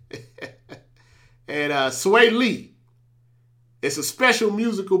 and Sway Lee. It's a special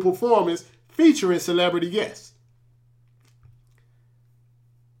musical performance featuring celebrity guests.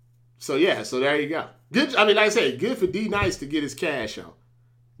 So yeah, so there you go. Good. I mean, like I said, good for D Nice to get his cash on,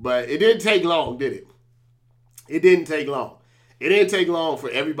 but it didn't take long, did it? It didn't take long. It didn't take long for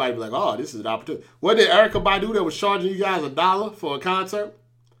everybody to be like, oh, this is an opportunity. What did Erykah Badu that was charging you guys $1 for a concert?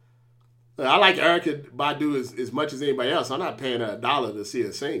 I like Erykah Badu as much as anybody else. I'm not paying her $1 to see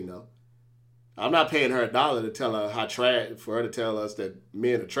her sing, though. I'm not paying her $1 to tell her how trash, for her to tell us that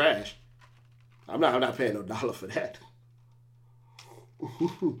men are trash. I'm not paying no $1 for that.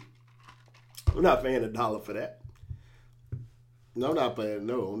 I'm not paying $1 for that. No, I'm not paying.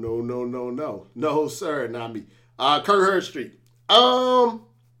 No. No, sir, not me. Kurt Herbstreit. The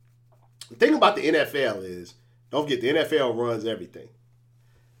thing about the NFL is, don't forget, the NFL runs everything.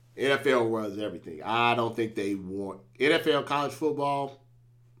 NFL runs everything. I don't think they want NFL college football.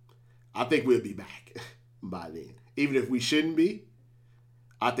 I think we'll be back by then. Even if we shouldn't be,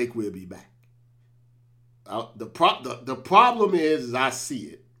 I think we'll be back. The problem is, as I see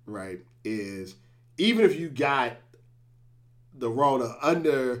it, right, is even if you got the Rona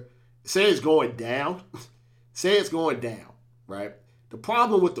under, say it's going down, right? The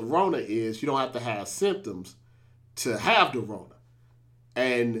problem with the Rona is you don't have to have symptoms to have the Rona.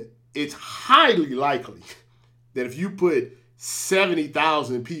 And it's highly likely that if you put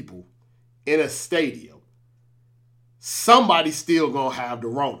 70,000 people in a stadium, somebody's still going to have the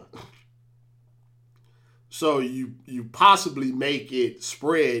Rona. So you possibly make it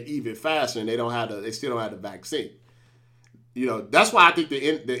spread even faster, and they still don't have the vaccine. You know, that's why I think the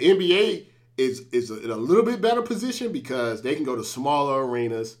NBA is in a little bit better position because they can go to smaller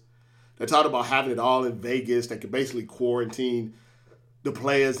arenas. They're talking about having it all in Vegas. They can basically quarantine the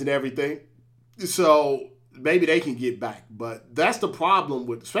players and everything. So maybe they can get back. But that's the problem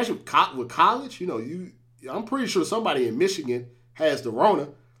with, especially with college. You know, I'm pretty sure somebody in Michigan has the Rona,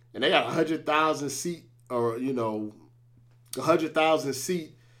 and they got 100,000 seat or 100,000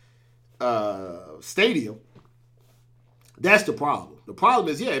 seat stadium. That's the problem. The problem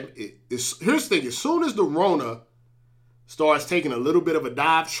is, here's the thing. As soon as the Rona starts taking a little bit of a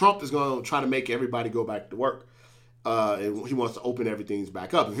dive, Trump is going to try to make everybody go back to work. And he wants to open everything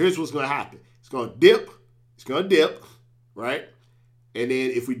back up. And here's what's going to happen. It's going to dip. It's going to dip, right? And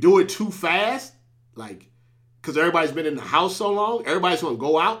then if we do it too fast, like, because everybody's been in the house so long, everybody's going to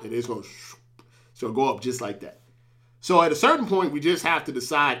go out, and it's going to go up just like that. So at a certain point, we just have to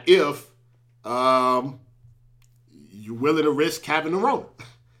decide if you're willing to risk having the Rona.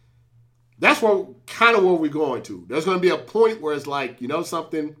 That's kind of where we're going to. There's going to be a point where it's like, you know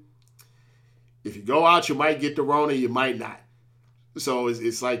something? If you go out, you might get the Rona, you might not. So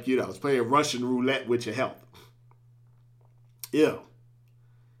it's like, it's playing Russian roulette with your health. Yeah.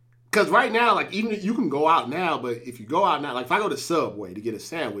 Because right now, like, even if you can go out now, but if you go out now, like if I go to Subway to get a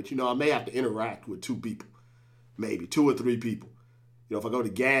sandwich, I may have to interact with 2 people, maybe 2 or 3 people. If I go to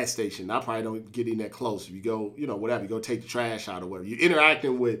the gas station, I probably don't get in that close. If you go, whatever, you go take the trash out or whatever. You're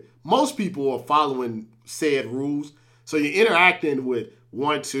interacting with, most people are following said rules. So you're interacting with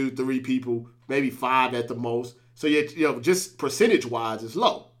 1, 2, 3 people, maybe 5 at the most. So just percentage-wise, it's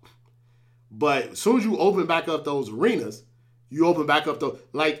low. But as soon as you open back up those arenas, you open back up those,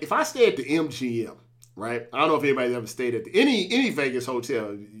 like if I stay at the MGM, right? I don't know if anybody's ever stayed at any Vegas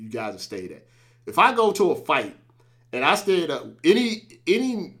hotel you guys have stayed at. If I go to a fight, and I stayed at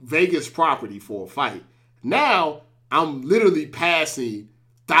any Vegas property for a fight, now I'm literally passing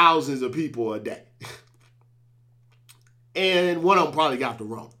thousands of people a day. And one of them probably got the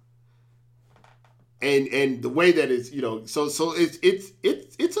Rona. And the way that it's, so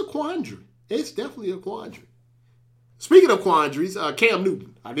it's a quandary. It's definitely a quandary. Speaking of quandaries, Cam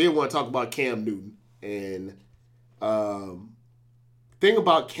Newton. I did want to talk about Cam Newton. And thing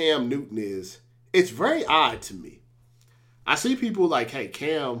about Cam Newton is it's very odd to me. I see people like, hey,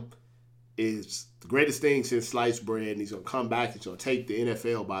 Cam is the greatest thing since sliced bread, and he's going to come back, he's going to take the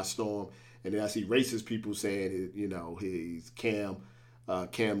NFL by storm. And then I see racist people saying, he's Cam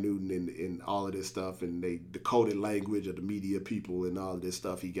Newton and all of this stuff, and they decoded language of the media people and all of this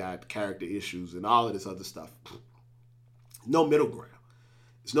stuff. He got character issues and all of this other stuff. No middle ground.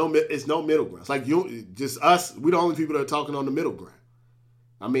 It's no middle ground. It's like just us. We're the only people that are talking on the middle ground.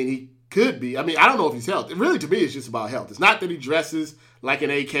 I mean, he could be. I mean, I don't know if he's healthy. Really, to me, it's just about health. It's not that he dresses like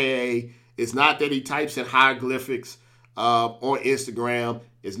an AKA. It's not that he types in hieroglyphics on Instagram.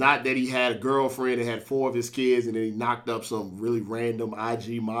 It's not that he had a girlfriend and had 4 of his kids and then he knocked up some really random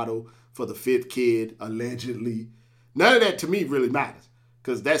IG model for the 5th kid, allegedly. None of that, to me, really matters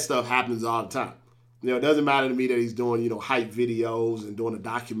because that stuff happens all the time. It doesn't matter to me that he's doing, hype videos and doing a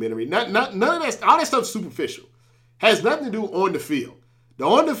documentary. None of that. All that stuff's superficial. Has nothing to do on the field. The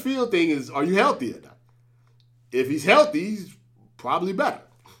on the field thing is, are you healthy or not? If he's healthy, he's probably better.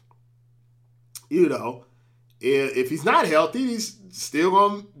 If he's not healthy, he's still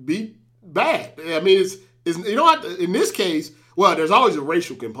going to be bad. I mean, it's in this case, well, there's always a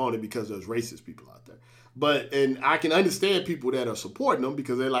racial component because there's racist people out there. And I can understand people that are supporting him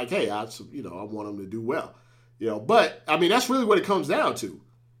because they're like, hey, I want him to do well. But I mean, that's really what it comes down to.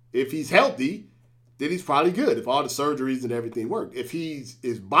 If he's healthy, then he's probably good. If all the surgeries and everything work. If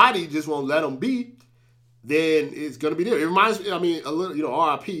his body just won't let him be, then it's going to be there. It reminds me, a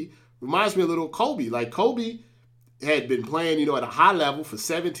little, RIP, reminds me a little of Kobe. Like Kobe had been playing, at a high level for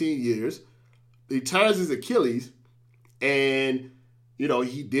 17 years. He tears his Achilles and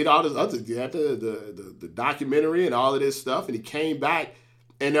he did all this other, he had the documentary and all of this stuff, and he came back,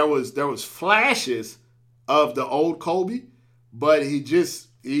 and there was flashes of the old Kobe, but he just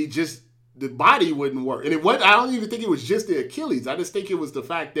the body wouldn't work, and I don't even think it was just the Achilles. I just think it was the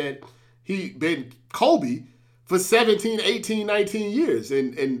fact that he'd been Kobe for 17, 18, 19 years,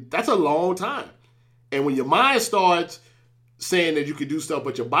 and that's a long time. And when your mind starts saying that you can do stuff,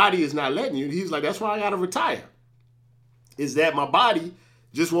 but your body is not letting you, he's like, that's why I got to retire. Is that my body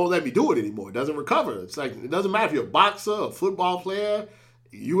just won't let me do it anymore. It doesn't recover. It's like, it doesn't matter if you're a boxer, a football player,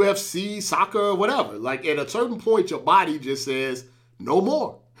 UFC, soccer, or whatever. Like at a certain point, your body just says, no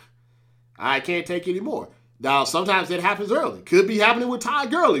more. I can't take any more. Now, sometimes that happens early. Could be happening with Ty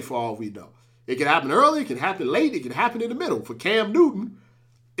Gurley for all we know. It can happen early, it can happen late, it can happen in the middle. For Cam Newton,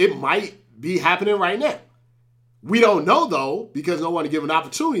 it might be happening right now. We don't know, though, because no one to give an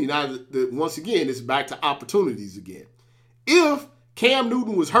opportunity. Now, once again, it's back to opportunities again. If Cam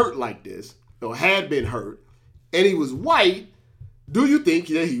Newton was hurt like this, or had been hurt, and he was white, do you think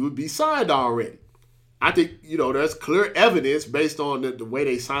that he would be signed already? I think, there's clear evidence based on the way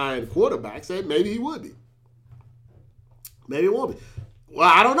they sign quarterbacks that maybe he would be. Maybe it won't be. Well,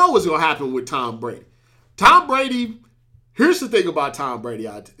 I don't know what's going to happen with Tom Brady. Tom Brady, here's the thing about Tom Brady.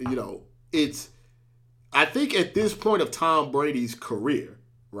 I think at this point of Tom Brady's career,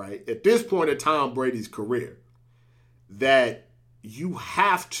 right? At this point of Tom Brady's career, that you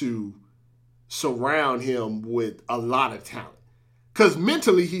have to surround him with a lot of talent. Because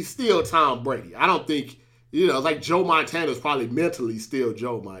mentally, he's still Tom Brady. I don't think, like Joe Montana is probably mentally still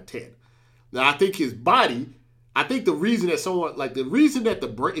Joe Montana. Now, I think his body, the reason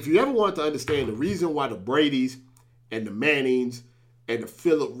that if you ever want to understand the reason why the Bradys and the Mannings and the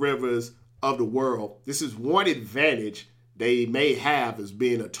Phillip Rivers of the world, this is one advantage they may have as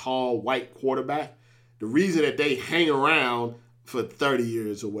being a tall white quarterback. The reason that they hang around for 30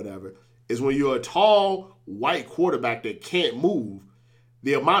 years or whatever is when you're a tall white quarterback that can't move,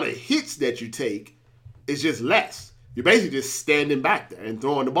 the amount of hits that you take is just less. You're basically just standing back there and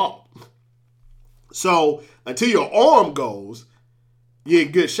throwing the ball. So until your arm goes, you're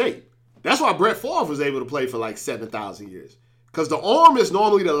in good shape. That's why Brett Favre was able to play for like 7,000 years. Because the arm is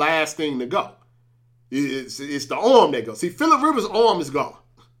normally the last thing to go. It's the arm that goes. See, Phillip Rivers' arm is gone.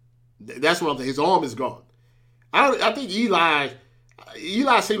 That's what I'm saying. His arm is gone. I think Eli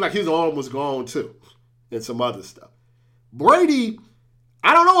seemed like his arm was gone too. And some other stuff. Brady,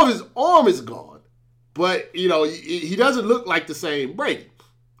 I don't know if his arm is gone. But, he doesn't look like the same Brady.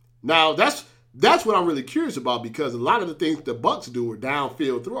 Now, that's what I'm really curious about because a lot of the things the Bucks do are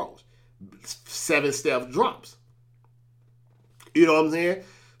downfield throws. 7-step drops. You know what I'm saying?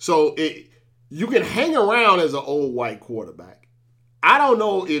 So you can hang around as an old white quarterback. I don't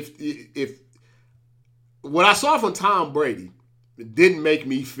know if what I saw from Tom Brady didn't make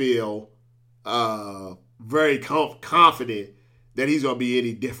me feel very confident that he's going to be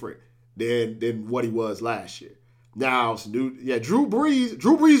any different than what he was last year. Now, Drew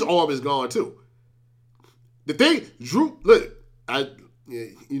Brees' arm is gone too. The thing, Drew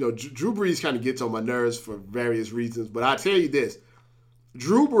Brees kind of gets on my nerves for various reasons, but I'll tell you this.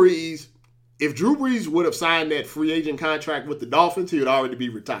 If Drew Brees would have signed that free agent contract with the Dolphins, he would already be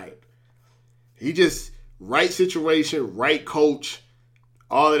retired. He just, right situation, right coach,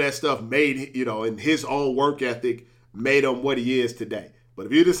 all of that stuff made, in his own work ethic, made him what he is today. But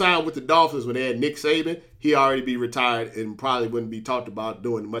if he'd have signed with the Dolphins when they had Nick Saban, he already be retired and probably wouldn't be talked about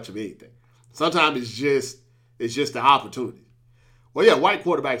doing much of anything. Sometimes it's just the opportunity. Well, yeah, white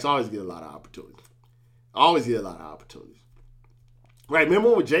quarterbacks always get a lot of opportunities. Always get a lot of opportunities. Right,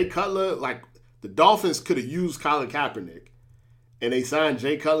 remember when Jay Cutler, like the Dolphins could have used Colin Kaepernick and they signed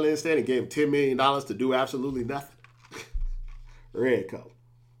Jay Cutler instead and gave him $10 million to do absolutely nothing? Red coat.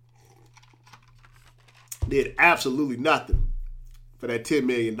 Did absolutely nothing for that $10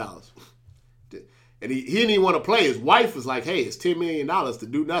 million. And he didn't even want to play. His wife was like, hey, it's $10 million to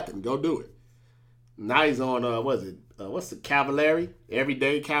do nothing. Go do it. Now he's on, what's the Cavallari?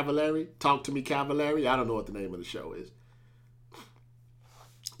 Everyday Cavallari? Talk to me Cavallari? I don't know what the name of the show is.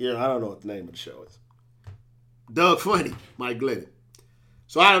 Yeah, I don't know what the name of the show is. Doug Funny, Mike Glennon.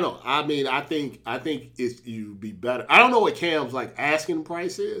 So I don't know. I mean, I think you'd be better. I don't know what Cam's like asking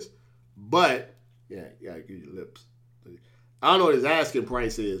price is, but yeah, give your lips. I don't know what his asking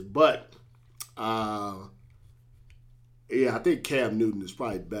price is, but yeah, I think Cam Newton is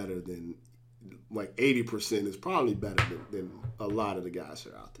probably better than like 80% is probably better than a lot of the guys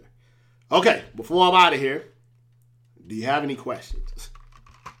that are out there. Okay, before I'm out of here, do you have any questions?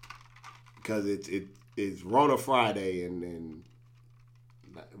 Because it's Rona Friday and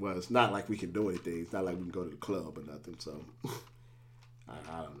well, it's not like we can do anything. It's not like we can go to the club or nothing. So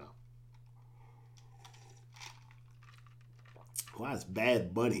I don't know. Why is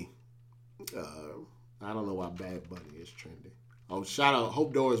Bad Bunny? I don't know why Bad Bunny is trending. Oh, shout out.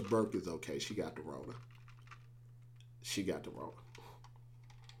 Hope Doris Burke is okay. She got the Rona.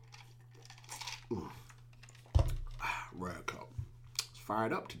 Red coat. It's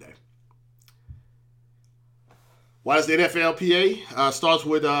fired up today. Why does the NFLPA starts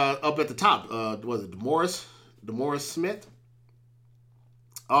with up at the top? Was it DeMaurice Smith?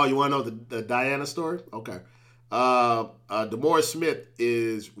 Oh, you want to know the Diana story? Okay. DeMaurice Smith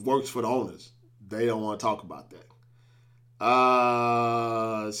works for the owners. They don't want to talk about that.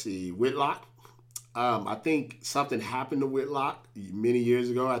 Let's see. Whitlock. I think something happened to Whitlock many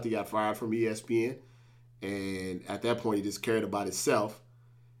years ago after he got fired from ESPN. And at that point, he just cared about himself.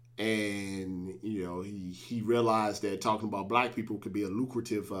 And, you know, he realized that talking about black people could be a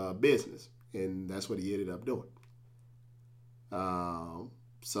lucrative business. And that's what he ended up doing.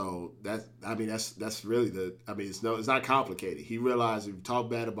 So that's really it's not complicated. He realized if you talk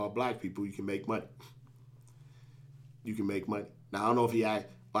bad about black people, you can make money. Now, I don't know if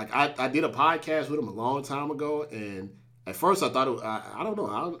I did a podcast with him a long time ago. And at first I thought, I don't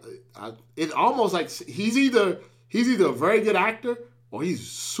know. It's almost like he's either a very good actor or he's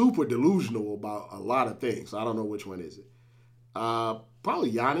super delusional about a lot of things. I don't know which one is it.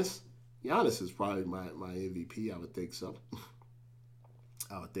 Probably Giannis. Giannis is probably my MVP. I would think so.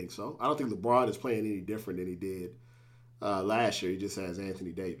 I don't think LeBron is playing any different than he did last year. He just has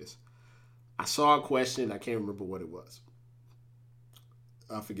Anthony Davis. I saw a question. I can't remember what it was.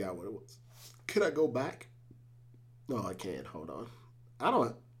 I forgot what it was. Could I go back? No, I can't. Hold on. I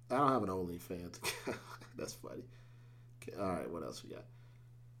don't have an OnlyFans. That's funny. Okay, all right, what else we got?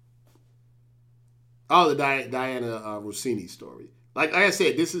 Oh, the Diana Rossini story. Like I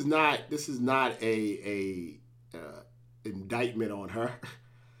said, this is not a indictment on her.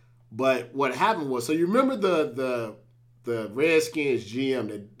 But what happened was, so you remember the Redskins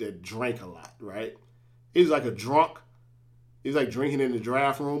GM that drank a lot, right? He was like a drunk. He was like drinking in the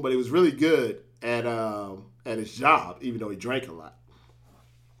draft room, but he was really good at his job, even though he drank a lot.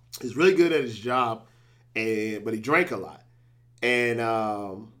 He's really good at his job, but he drank a lot.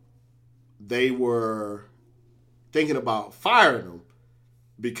 And they were thinking about firing him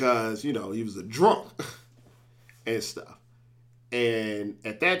because, you know, he was a drunk and stuff. And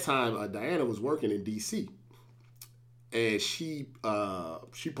at that time, Diana was working in D.C. And she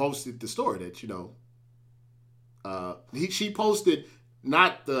posted the story that, you know, she posted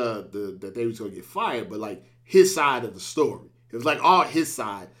not that they was going to get fired, but like his side of the story. It was like all his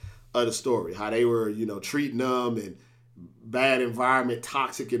side of the story, how they were, you know, treating them and bad environment,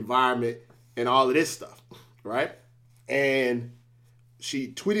 toxic environment, and all of this stuff, right? And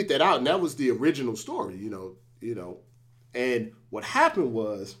she tweeted that out, and that was the original story, you know. And what happened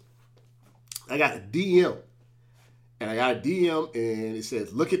was, I got a DM, and it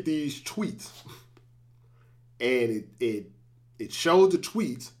says, "Look at these tweets," and it showed the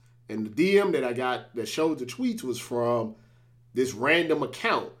tweets, and the DM that I got that showed the tweets was from this random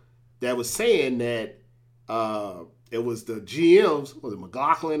account that was saying that it was the GM's, was it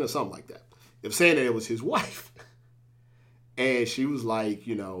McLaughlin or something like that? It was saying that it was his wife. And she was like,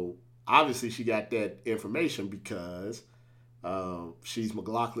 you know, obviously she got that information because she's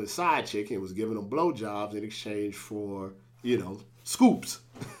McLaughlin's side chick and was giving him blowjobs in exchange for, you know, scoops.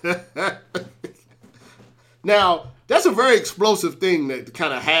 Now, that's a very explosive thing to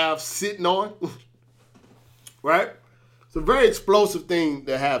kind of have sitting on, right? It's a very explosive thing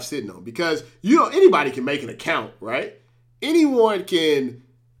to have sitting on because, anybody can make an account, right? Anyone can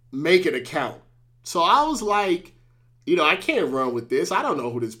make an account. So I was like, I can't run with this. I don't know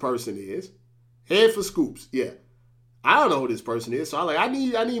who this person is. Head for Scoops. Yeah. I don't know who this person is. So I'm like, I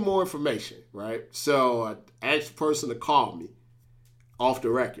need more information, right? So I asked the person to call me off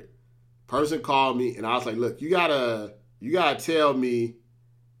the record. Person called me and I was like, look, you gotta tell me,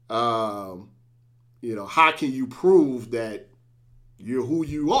 how can you prove that you're who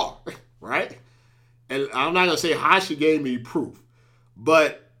you are, right? And I'm not gonna say how she gave me proof,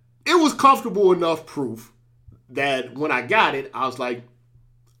 but it was comfortable enough proof that when I got it, I was like,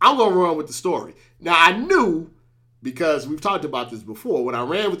 I'm gonna run with the story. Now I knew, because we've talked about this before, when I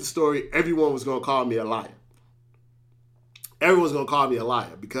ran with the story, everyone was gonna call me a liar. Everyone's gonna call me a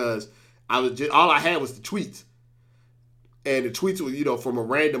liar because all I had was the tweets. And the tweets were, from a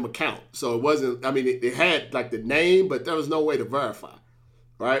random account. So it wasn't, it had like the name, but there was no way to verify,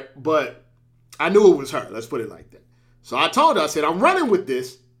 right? But I knew it was her. Let's put it like that. So I told her, I said, I'm running with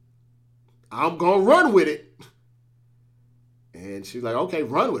this. I'm going to run with it. And she's like, okay,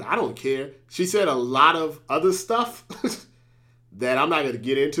 run with it. I don't care. She said a lot of other stuff that I'm not going to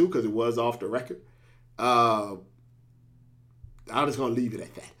get into because it was off the record. I'm just going to leave it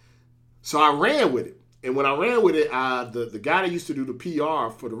at that. So I ran with it. And when I ran with it, the guy that used to do the PR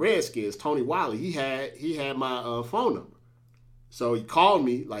for the Redskins, Tony Wiley, he had my phone number. So he called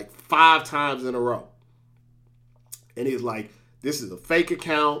me like 5 times in a row. And he's like, this is a fake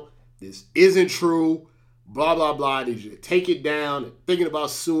account. This isn't true. Blah, blah, blah. I need you to take it down. I'm thinking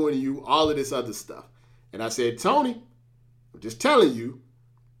about suing you. All of this other stuff. And I said, Tony, I'm just telling you,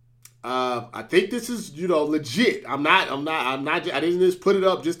 I think this is, legit. I didn't just put it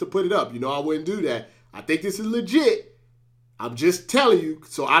up just to put it up. I wouldn't do that. I think this is legit. I'm just telling you,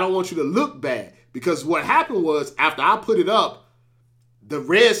 so I don't want you to look bad. Because what happened was, after I put it up, the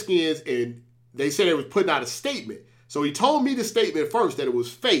Redskins, and they said they was putting out a statement. So he told me the statement first that it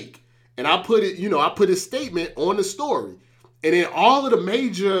was fake. And I put his statement on the story. And then all of the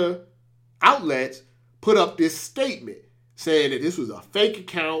major outlets put up this statement saying that this was a fake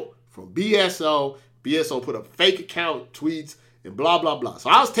account from BSO. BSO put up fake account tweets and blah, blah, blah. So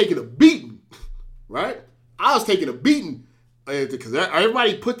I was taking a beating, right? I was taking a beating because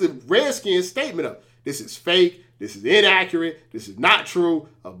everybody put the Redskins statement up. This is fake. This is inaccurate. This is not true.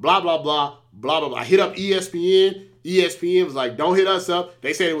 Blah, blah, blah, blah, blah, blah. I hit up ESPN. ESPN was like, don't hit us up.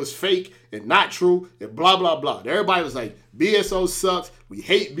 They said it was fake and not true and blah, blah, blah. And everybody was like, BSO sucks. We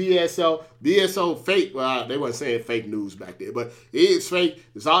hate BSO. BSO fake. Well, they weren't saying fake news back there, but it is fake.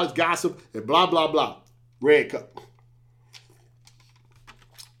 It's all this gossip and blah, blah, blah. Red Cup.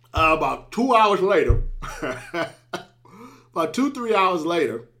 About 2 hours later, about 2-3 hours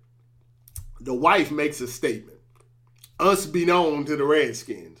later, the wife makes a statement. Unbeknown to the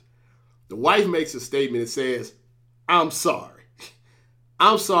Redskins. The wife makes a statement that says, I'm sorry.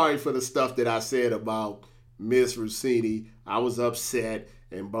 I'm sorry for the stuff that I said about Miss Rossini. I was upset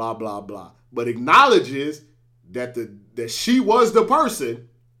and blah, blah, blah. But acknowledges that she was the person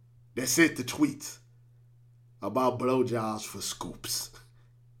that sent the tweets about blowjobs for Scoops.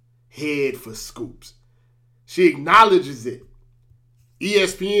 Head for Scoops. She acknowledges it.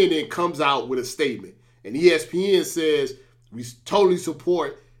 ESPN then comes out with a statement. And ESPN says, we totally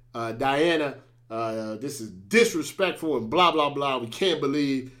support Diana. This is disrespectful and blah, blah, blah. We can't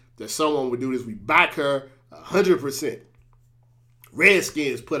believe that someone would do this. We back her 100%.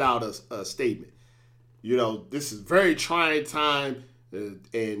 Redskins put out a statement. This is very trying time. And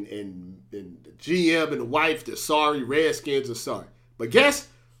the GM and the wife, they're sorry. Redskins are sorry. But guess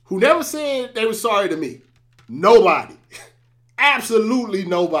who never said they were sorry to me? Nobody. Absolutely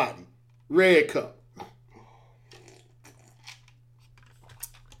nobody. Red Cup.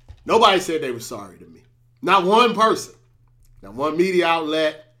 Nobody said they were sorry to me. Not one person. Not one media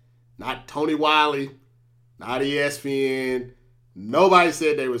outlet. Not Tony Wiley. Not ESPN. Nobody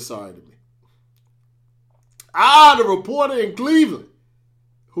said they were sorry to me. The reporter in Cleveland,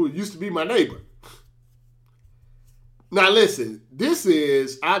 who used to be my neighbor. Now listen, that's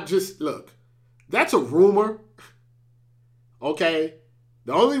a rumor. Okay?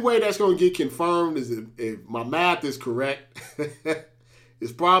 The only way that's going to get confirmed is if my math is correct.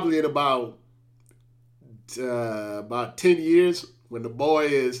 It's probably in about 10 years when the boy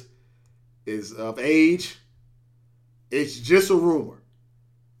is of age. It's just a rumor.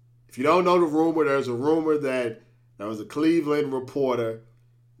 If you don't know the rumor, there's a rumor that there was a Cleveland reporter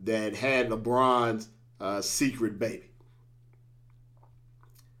that had LeBron's secret baby.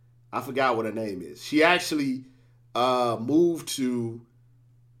 I forgot what her name is. She actually moved to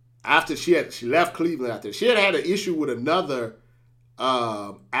after she left Cleveland. After she had an issue with another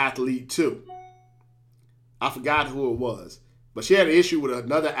athlete too. I forgot who it was, but she had an issue with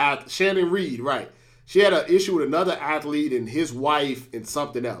another athlete. Shannon Reed, right? She had an issue with another athlete and his wife and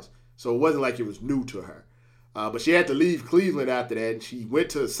something else. So it wasn't like it was new to her. But she had to leave Cleveland after that, and she went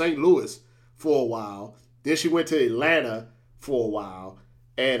to St. Louis for a while. Then she went to Atlanta for a while.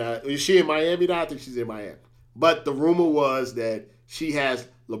 And is she in Miami now? I think she's in Miami. But the rumor was that she has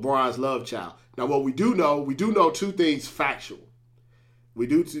LeBron's love child. Now, what we do know two things factual. We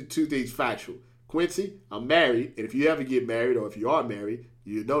do two things factual. Quincy, I'm married, and if you ever get married or if you are married,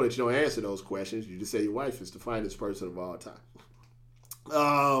 you know that you don't answer those questions. You just say your wife is the finest person of all time.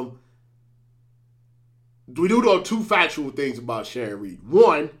 We do know two factual things about Sharon Reed.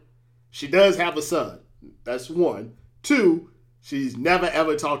 One, she does have a son. That's one. Two, she's never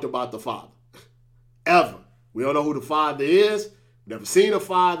ever talked about the father. Ever. We don't know who the father is. Never seen a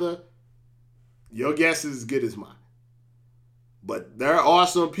father. Your guess is as good as mine. But there are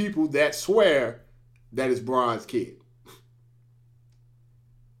some people that swear that it's Bron's kid.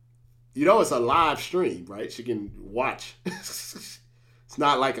 You know it's a live stream, right? She can watch. It's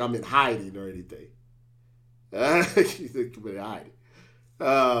not like I'm in hiding or anything. She's in hiding.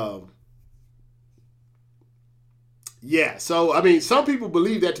 Yeah, so, I mean, some people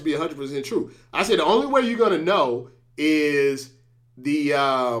believe that to be 100% true. I said the only way you're going to know is the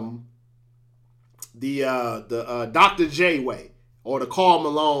Dr. J way or the Karl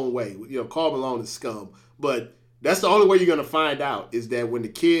Malone way. You know, Karl Malone is scum. But that's the only way you're going to find out is that when the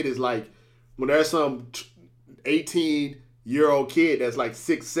kid is like, when there's some 18-year-old kid that's like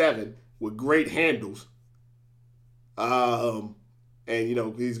 6'7" with great handles, and, you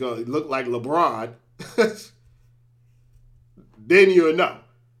know, he's going to look like LeBron, then you'll know.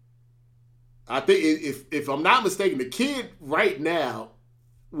 I think if I'm not mistaken, the kid right now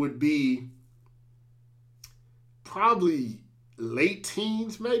would be probably late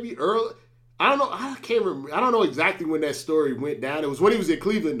teens, maybe early. I don't know. I can't remember. I don't know exactly when that story went down. It was when he was in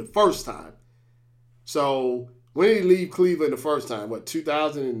Cleveland the first time. So when did he leave Cleveland the first time? What,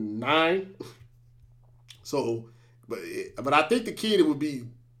 2009? So, but I think the kid would be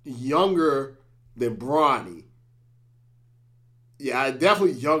younger than Bronny. Yeah,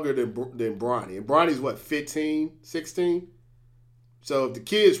 definitely younger than Bronny. And Bronny's what, 15, 16? So if the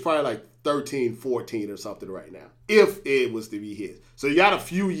kid's probably like 13, 14 or something right now, if it was to be his. So you got a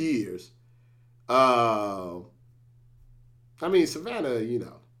few years. I mean, Savannah, you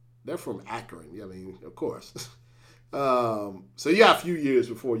know, they're from Akron. I mean, of course. So you got a few years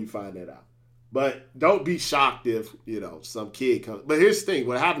before you find that out. But don't be shocked if, you know, some kid comes. But here's the thing.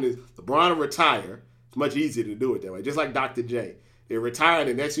 What happened is LeBron will retire. It's much easier to do it that way. Just like Dr. J. They retire, and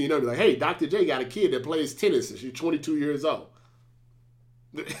the next thing you know, they're like, hey, Dr. J got a kid that plays tennis and she's 22 years old.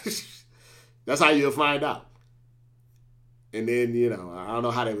 That's how you'll find out. And then, you know, I don't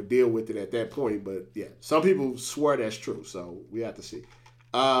know how they would deal with it at that point, but yeah, some people swear that's true, so we have to see.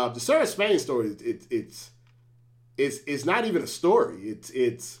 The Sarah Spain story, it's not even a story.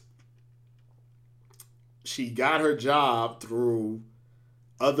 It's she got her job through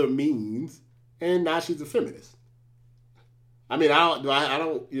other means, and now she's a feminist. I mean, I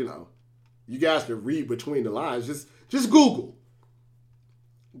don't, you know, you guys can read between the lines. Just Google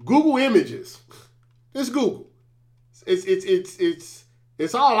images. Just Google.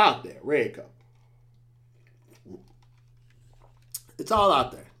 It's all out there. Red Cup. It's all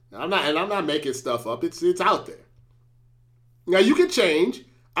out there. I'm not making stuff up. It's out there. Now you can change.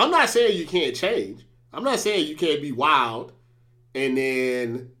 I'm not saying you can't change. I'm not saying you can't be wild and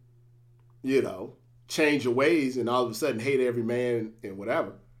then, you know, change your ways and all of a sudden hate every man and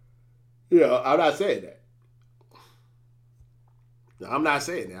whatever. You know, I'm not saying that. I'm not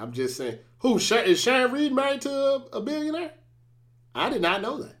saying that. I'm just saying, is Sharon Reed married to a billionaire? I did not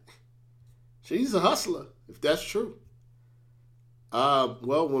know that. She's a hustler, if that's true.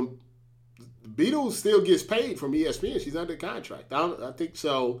 Well, when Beatles still gets paid from ESPN, she's under contract. I think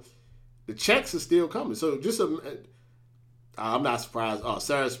so. The checks are still coming. So just I'm not surprised. Oh,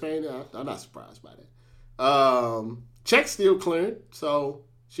 Sarah Spain, I'm not surprised by that. Checks still clearing, so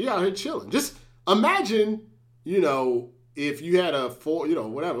she out here chilling. Just imagine, you know, if you had a $4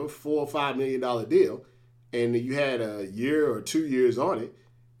 or $5 million deal, and you had a year or 2 years on it,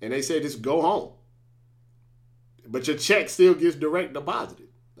 and they say just go home, but your check still gets direct deposited.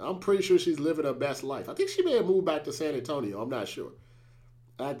 I'm pretty sure she's living her best life. I think she may have moved back to San Antonio. I'm not sure.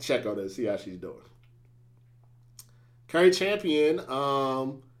 I'd check on her and see how she's doing. Curry Champion,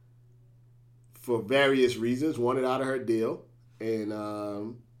 for various reasons, wanted out of her deal.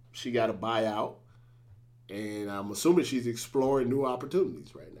 And She got a buyout, and I'm assuming she's exploring new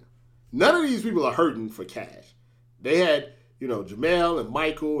opportunities right now. None of these people are hurting for cash. They had, Jamel and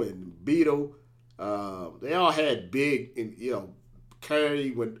Michael and Beto. They all had big, and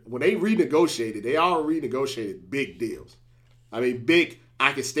Curry, when they renegotiated, they all renegotiated big deals. I mean, big,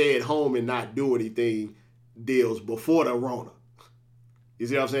 I could stay at home and not do anything deals before the Rona. You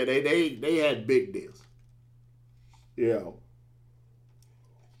see what I'm saying? They had big deals.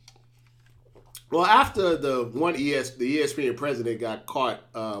 Well, after the ESPN president got caught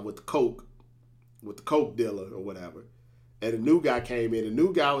with the coke dealer or whatever, and a new guy came in, the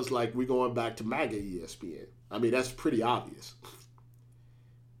new guy was like, "We're going back to MAGA ESPN." I mean, that's pretty obvious.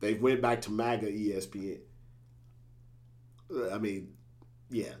 They went back to MAGA ESPN. I mean,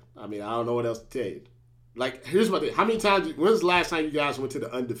 yeah. I mean, I don't know what else to tell you. Like, here's my thing. When's the last time you guys went to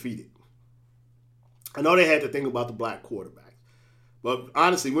the Undefeated? I know they had to think about the black quarterback. But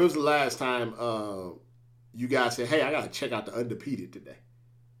honestly, when was the last time you guys said, "Hey, I got to check out the Undefeated today.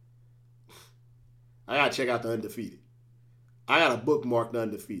 I got to check out the Undefeated. I got to bookmark the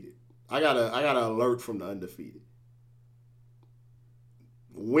Undefeated. I got an alert from the Undefeated."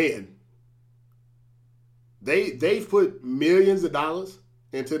 When? They've put millions of dollars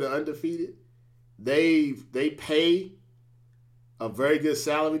into the Undefeated. They pay a very good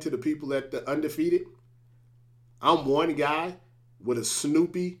salary to the people at the Undefeated. I'm one guy with a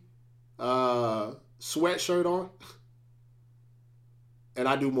Snoopy sweatshirt on, and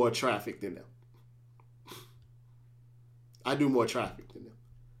I do more traffic than them. I do more traffic than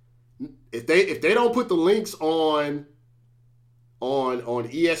them. If they don't put the links on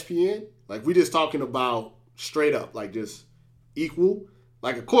ESPN, like we just talking about straight up, like just equal.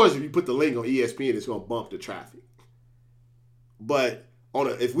 Like, of course, if you put the link on ESPN, it's gonna bump the traffic. But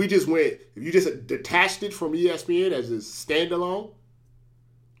if you just detached it from ESPN as a standalone,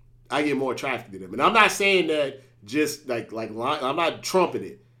 I get more traffic than them. And I'm not saying that just like I'm not trumping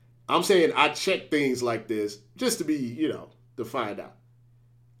it. I'm saying I check things like this just to be, to find out.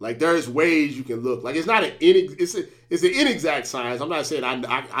 Like, there's ways you can look. Like, it's not it's an inexact science. I'm not saying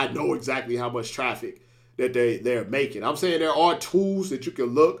I know exactly how much traffic that they're making. I'm saying there are tools that you can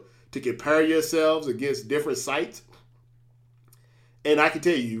look to compare yourselves against different sites. And I can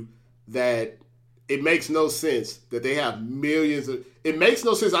tell you that it makes no sense that they have millions of... It makes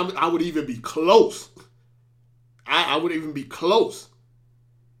no sense I would even be close. I would even be close.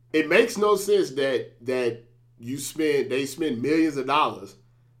 It makes no sense that they spend millions of dollars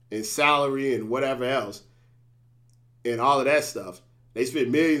in salary and whatever else and all of that stuff. They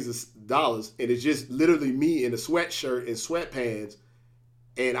spend millions of dollars, and it's just literally me in a sweatshirt and sweatpants,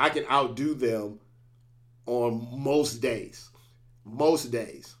 and I can outdo them on most days. Most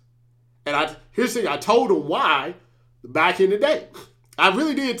days. And here's the thing, I told them why back in the day. I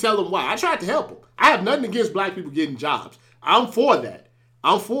really did tell them why. I tried to help them. I have nothing against black people getting jobs. I'm for that.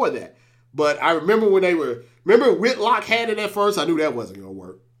 But I remember remember Whitlock had it at first? I knew that wasn't going to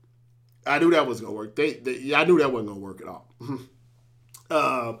work. I knew that wasn't going to work. I knew that wasn't going to work at all.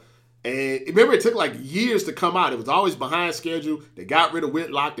 And remember, it took like years to come out. It was always behind schedule. They got rid of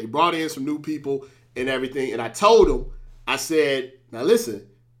Whitlock. They brought in some new people and everything. And I told them, I said, now listen,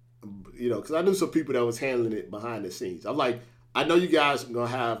 because I knew some people that was handling it behind the scenes. I'm like, I know you guys are going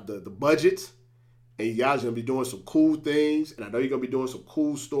to have the budgets, and you guys are going to be doing some cool things, and I know you're going to be doing some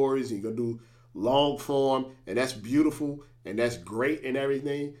cool stories, and you're going to do long form, and that's beautiful, and that's great and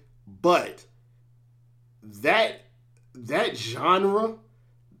everything. But that genre,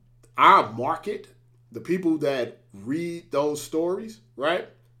 our market, the people that read those stories, right?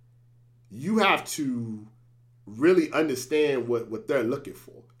 You have to really understand what they're looking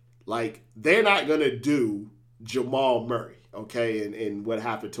for. Like, they're not going to do Jamal Murray, okay, and what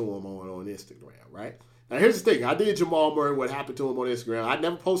happened to him on Instagram, right? Now, here's the thing. I did Jamal Murray, what happened to him on Instagram. I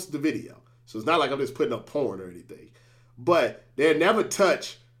never posted the video, so it's not like I'm just putting up porn or anything. But they'll never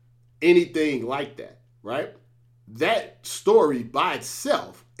touch anything like that, right? That story by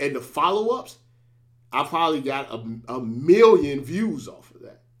itself and the follow-ups, I probably got a million views off of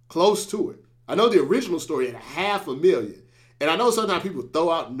that, close to it. I know the original story had 500,000. And I know sometimes people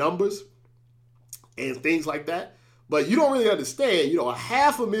throw out numbers and things like that, but you don't really understand,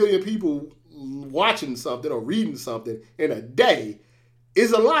 500,000 people watching something or reading something in a day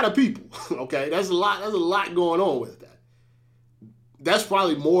is a lot of people, okay? That's a lot going on with that. That's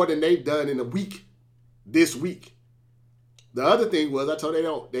probably more than they've done in a week, this week. The other thing was I told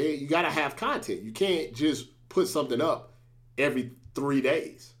you got to have content. You can't just put something up every 3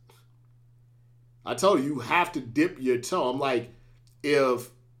 days. I told you have to dip your toe. I'm like, if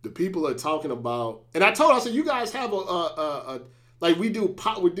the people are talking about, and I said, you guys have Like we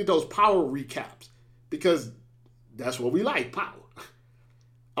did those power recaps because that's what we like, power.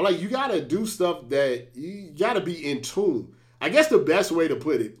 I'm like, you gotta do stuff that you gotta be in tune. I guess the best way to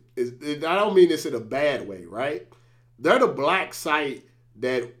put it is, I don't mean this in a bad way, right? They're the black site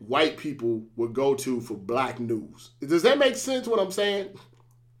that white people would go to for black news. Does that make sense what I'm saying?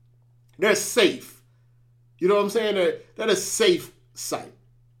 They're safe. You know what I'm saying? They're a safe site.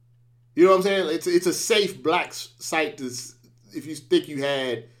 You know what I'm saying? It's a safe black site if you think you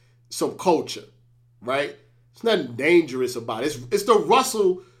had some culture, right? It's nothing dangerous about it. It's the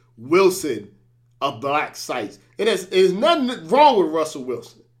Russell Wilson of black sites. And there's nothing wrong with Russell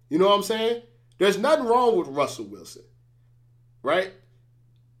Wilson. You know what I'm saying? There's nothing wrong with Russell Wilson, right?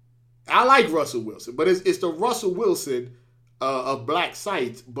 I like Russell Wilson, but it's the Russell Wilson of black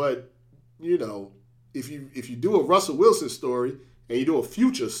sites. But, you know, if you do a Russell Wilson story and you do a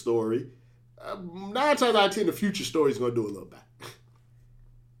Future story, 9 times out of 10, the Future story is going to do a little better.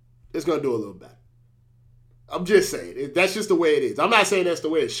 It's going to do a little better. I'm just saying. That's just the way it is. I'm not saying that's the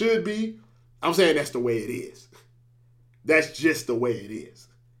way it should be. I'm saying that's the way it is. That's just the way it is.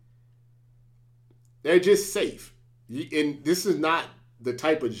 They're just safe. And this is not the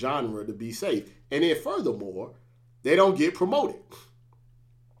type of genre to be safe. And then furthermore, they don't get promoted.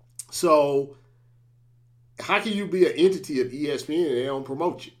 So how can you be an entity of ESPN and they don't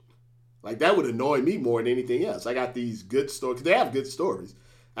promote you? Like, that would annoy me more than anything else. I got these good stories, because they have good stories.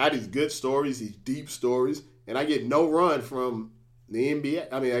 I have these good stories, these deep stories, and I get no run from the NBA.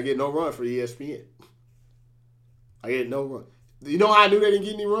 I mean, I get no run for ESPN. I get no run. You know how I knew they didn't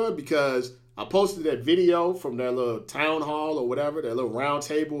get any run? Because I posted that video from their little town hall or whatever, their little round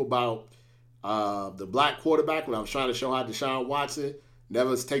table about the black quarterback when I was trying to show how Deshaun Watson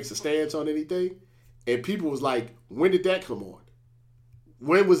never takes a stance on anything. And people was like, when did that come on?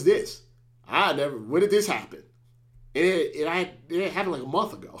 When was this? When did this happen? It happened like a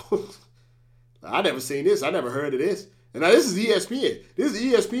month ago. I never seen this. I never heard of this. And now this is ESPN. This is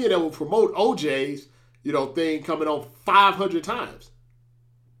ESPN that will promote OJ's, thing coming on 500 times.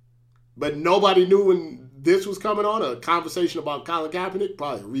 But nobody knew when this was coming on, a conversation about Colin Kaepernick.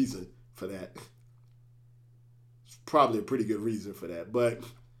 Probably a reason for that. It's probably a pretty good reason for that. But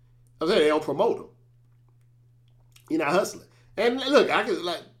I'm saying they don't promote them. You're not hustling. And look, I could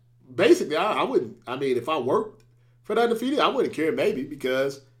basically I wouldn't. I mean, if I worked for the Undefeated, I wouldn't care maybe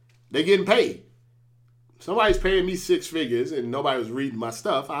because they're getting paid. If somebody's paying me 6 figures and nobody was reading my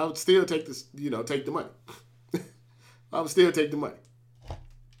stuff, I would still take this. Take the money. I would still take the money.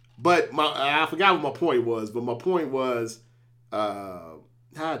 But I forgot what my point was. But my point was, I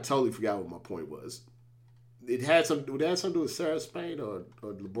totally forgot what my point was. It had something to do with Sarah Spain or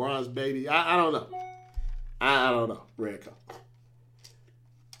LeBron's baby. I don't know. I don't know. Redco.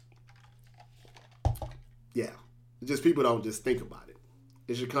 Yeah. Just people don't just think about it.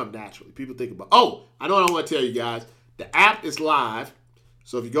 It should come naturally. People think about, I know what I want to tell you guys. The app is live.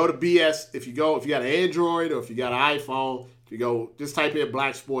 So if you go to BS, if you got an Android or if you got an iPhone, just type in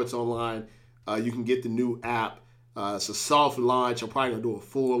Black Sports Online. You can get the new app. It's a soft launch. I'm probably going to do a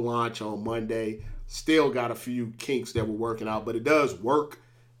full launch on Monday. Still got a few kinks that we're working out, but it does work.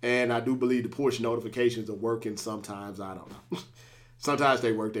 And I do believe the push notifications are working sometimes. I don't know. Sometimes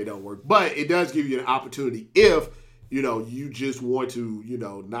they work, they don't work. But it does give you an opportunity if, you just want to,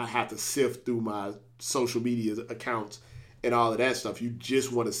 not have to sift through my social media accounts and all of that stuff. You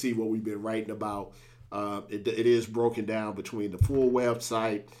just want to see what we've been writing about. It is broken down between the full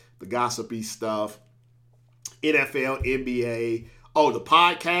website, the gossipy stuff, NFL, NBA. The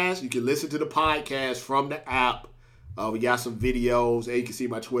podcast. You can listen to the podcast from the app. We got some videos, and you can see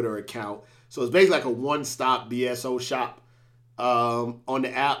my Twitter account. So it's basically like a one-stop BSO shop on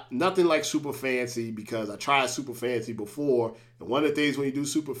the app. Nothing like super fancy because I tried super fancy before. And one of the things when you do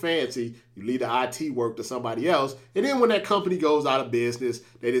super fancy, you leave the IT work to somebody else. And then when that company goes out of business,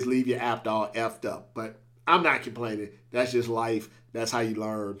 they just leave your app all effed up. But I'm not complaining. That's just life. That's how you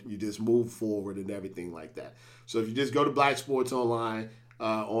learn. You just move forward and everything like that. So if you just go to Black Sports Online,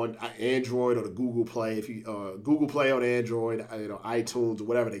 on Android or the Google Play, if you Google Play on Android, iTunes or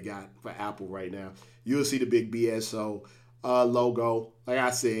whatever they got for Apple right now, you'll see the big BSO logo. Like I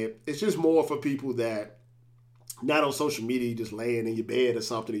said, it's just more for people that not on social media, just laying in your bed or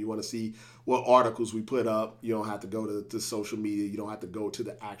something, and you want to see what articles we put up. You don't have to go to social media. You don't have to go to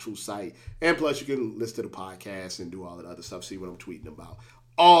the actual site. And plus, you can listen to the podcast and do all that other stuff, see what I'm tweeting about.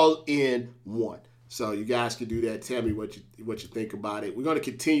 All in one. So you guys can do that. Tell me what you think about it. We're going to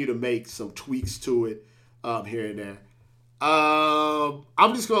continue to make some tweaks to it here and there.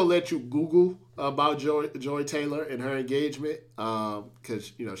 I'm just going to let you Google about Joy Taylor and her engagement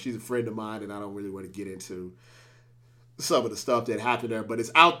because, she's a friend of mine and I don't really want to get into some of the stuff that happened there. But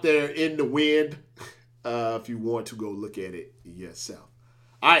it's out there in the wind if you want to go look at it yourself.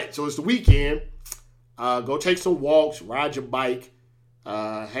 All right, so it's the weekend. Go take some walks, ride your bike,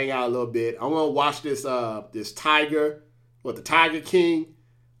 hang out a little bit. I'm gonna watch this Tiger, the Tiger King.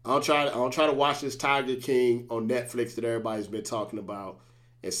 I'll try to watch this Tiger King on Netflix that everybody's been talking about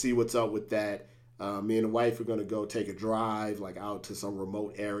and see what's up with that. Me and the wife are gonna go take a drive, like out to some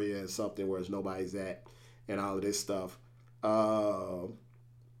remote area or something where nobody's at, and all of this stuff. And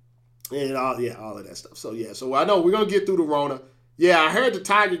all of that stuff. So I know we're gonna get through the Rona. Yeah, I heard the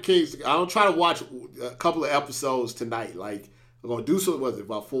Tiger Kings. I'll try to watch a couple of episodes tonight. Like, I'm going to do some, it's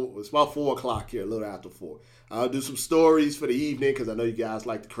about 4 o'clock here, a little after 4. I'll do some stories for the evening because I know you guys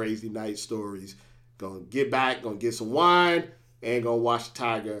like the crazy night stories. Going to get back, going to get some wine, and going to watch the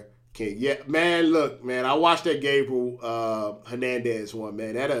Tiger King. Yeah, man, look, man, I watched that Gabriel Hernandez one,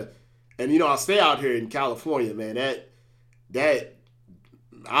 man. And, I stay out here in California, man. That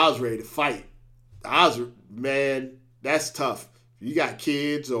I was ready to fight. Man, that's tough. You got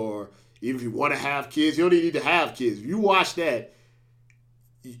kids, or even if you want to have kids, you don't need to have kids. If you watch that,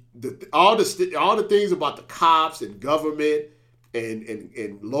 all the things about the cops and government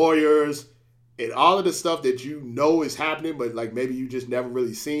and lawyers and all of the stuff that you know is happening, but like maybe you just never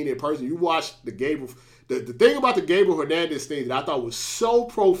really seen in person. You watch the Gabriel. The thing about the Gabriel Hernandez thing that I thought was so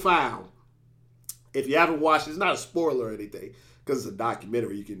profound. If you haven't watched it, it's not a spoiler or anything because it's a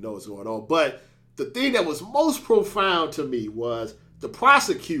documentary. You can know what's going on, but the thing that was most profound to me was the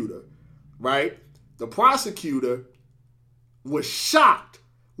prosecutor, right? The prosecutor was shocked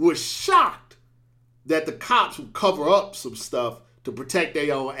that the cops would cover up some stuff to protect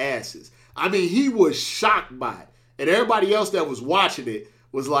their own asses. I mean, he was shocked by it. And everybody else that was watching it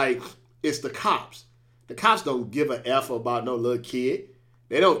was like, it's the cops. The cops don't give a F about no little kid.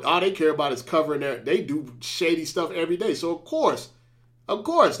 All they care about is covering they do shady stuff every day. So of course,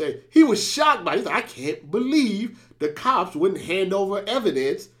 he was shocked by it. He's like, I can't believe the cops wouldn't hand over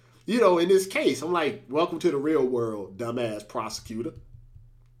evidence, in this case. I'm like, welcome to the real world, dumbass prosecutor.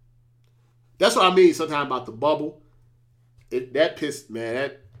 That's what I mean sometimes about the bubble. That pissed,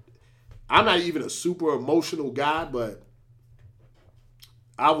 man. I'm not even a super emotional guy, but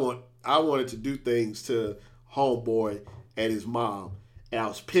I wanted to do things to homeboy and his mom. And I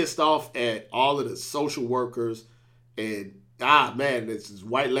was pissed off at all of the social workers and man, there's this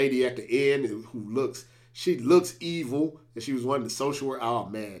white lady at the end who looks evil, and she was one of the social workers. Oh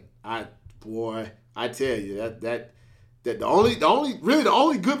man, I tell you that the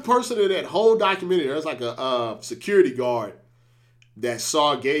only good person in that whole documentary, there's like a security guard that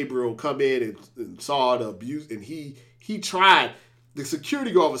saw Gabriel come in and saw the abuse, and he tried. The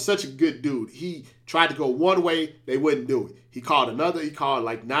security guard was such a good dude. He tried to go one way, they wouldn't do it. He called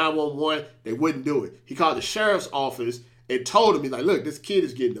like 911, they wouldn't do it. He called the sheriff's office and told him, he's like, look, this kid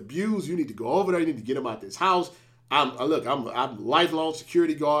is getting abused. You need to go over there. You need to get him out this house. I'm a lifelong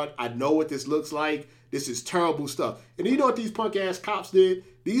security guard. I know what this looks like. This is terrible stuff. And you know what these punk-ass cops did?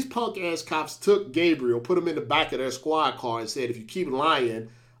 These punk-ass cops took Gabriel, put him in the back of their squad car and said, if you keep lying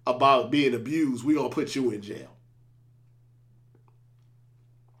about being abused, we're going to put you in jail.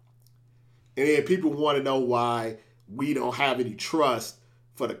 And then people want to know why we don't have any trust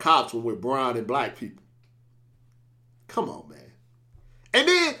for the cops when we're brown and black people. Come on, man. And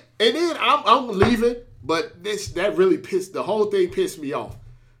then I'm leaving, but that really the whole thing pissed me off.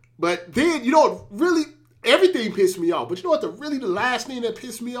 But then, really, everything pissed me off. But you know what the last thing that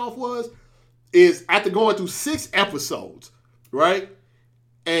pissed me off is after going through 6 episodes, right?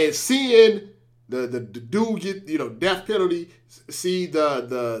 And seeing the dude get, death penalty, see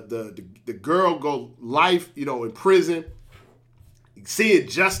the girl go life, in prison, seeing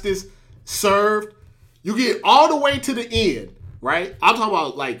justice served. You get all the way to the end, right? I'm talking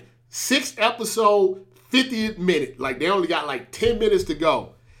about like 6 episode, 50th minute. Like they only got like 10 minutes to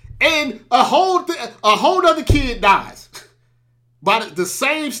go. And a whole other kid dies. But the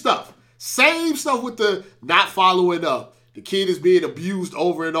same stuff. Same stuff with the not following up. The kid is being abused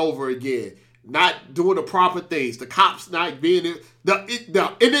over and over again. Not doing the proper things. The cops not being in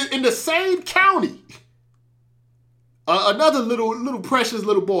the same county. Another little precious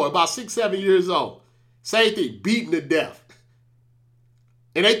little boy, about 6, 7 years old. Same thing, beaten to death.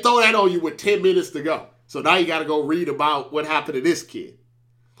 And they throw that on you with 10 minutes to go. So now you got to go read about what happened to this kid.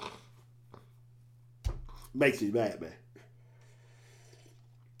 Makes me mad, man.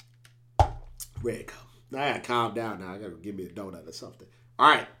 Red cup. Now I got to calm down now. I got to give me a donut or something. All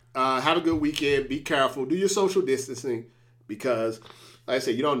right. Have a good weekend. Be careful. Do your social distancing because, like I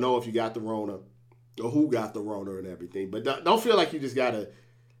said, you don't know if you got the Rona or who got the Rona and everything. But don't feel like you just got to...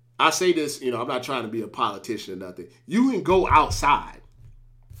 I say this, I'm not trying to be a politician or nothing. You can go outside.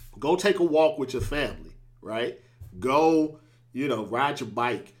 Go take a walk with your family, right? Go, ride your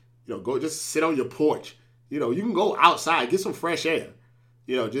bike. Go just sit on your porch. You can go outside, get some fresh air.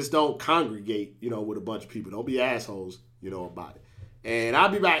 Just don't congregate, with a bunch of people. Don't be assholes, about it. And I'll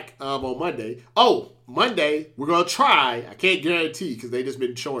be back on Monday. Oh, Monday, we're going to try. I can't guarantee because they just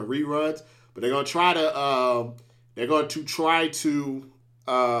been showing reruns. But they're going to try to,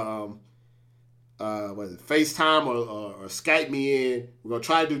 FaceTime or Skype me in. We're going to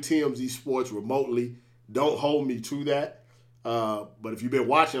try to do TMZ Sports remotely. Don't hold me to that. But if you've been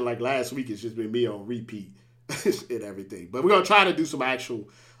watching like last week, it's just been me on repeat and everything. But we're going to try to do some actual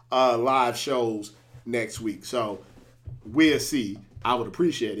live shows next week. So we'll see. I would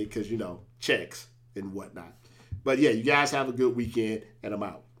appreciate it because, checks and whatnot. But yeah, you guys have a good weekend, and I'm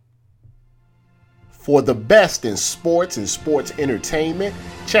out. For the best in sports and sports entertainment,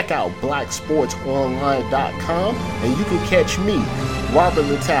 check out blacksportsonline.com, and you can catch me, Robert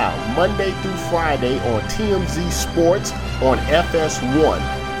Littal, Monday through Friday on TMZ Sports on FS1.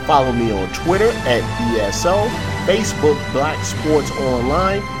 Follow me on Twitter at BSO, Facebook Black Sports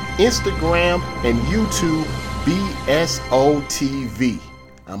Online, Instagram, and YouTube BSOTV.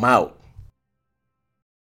 I'm out.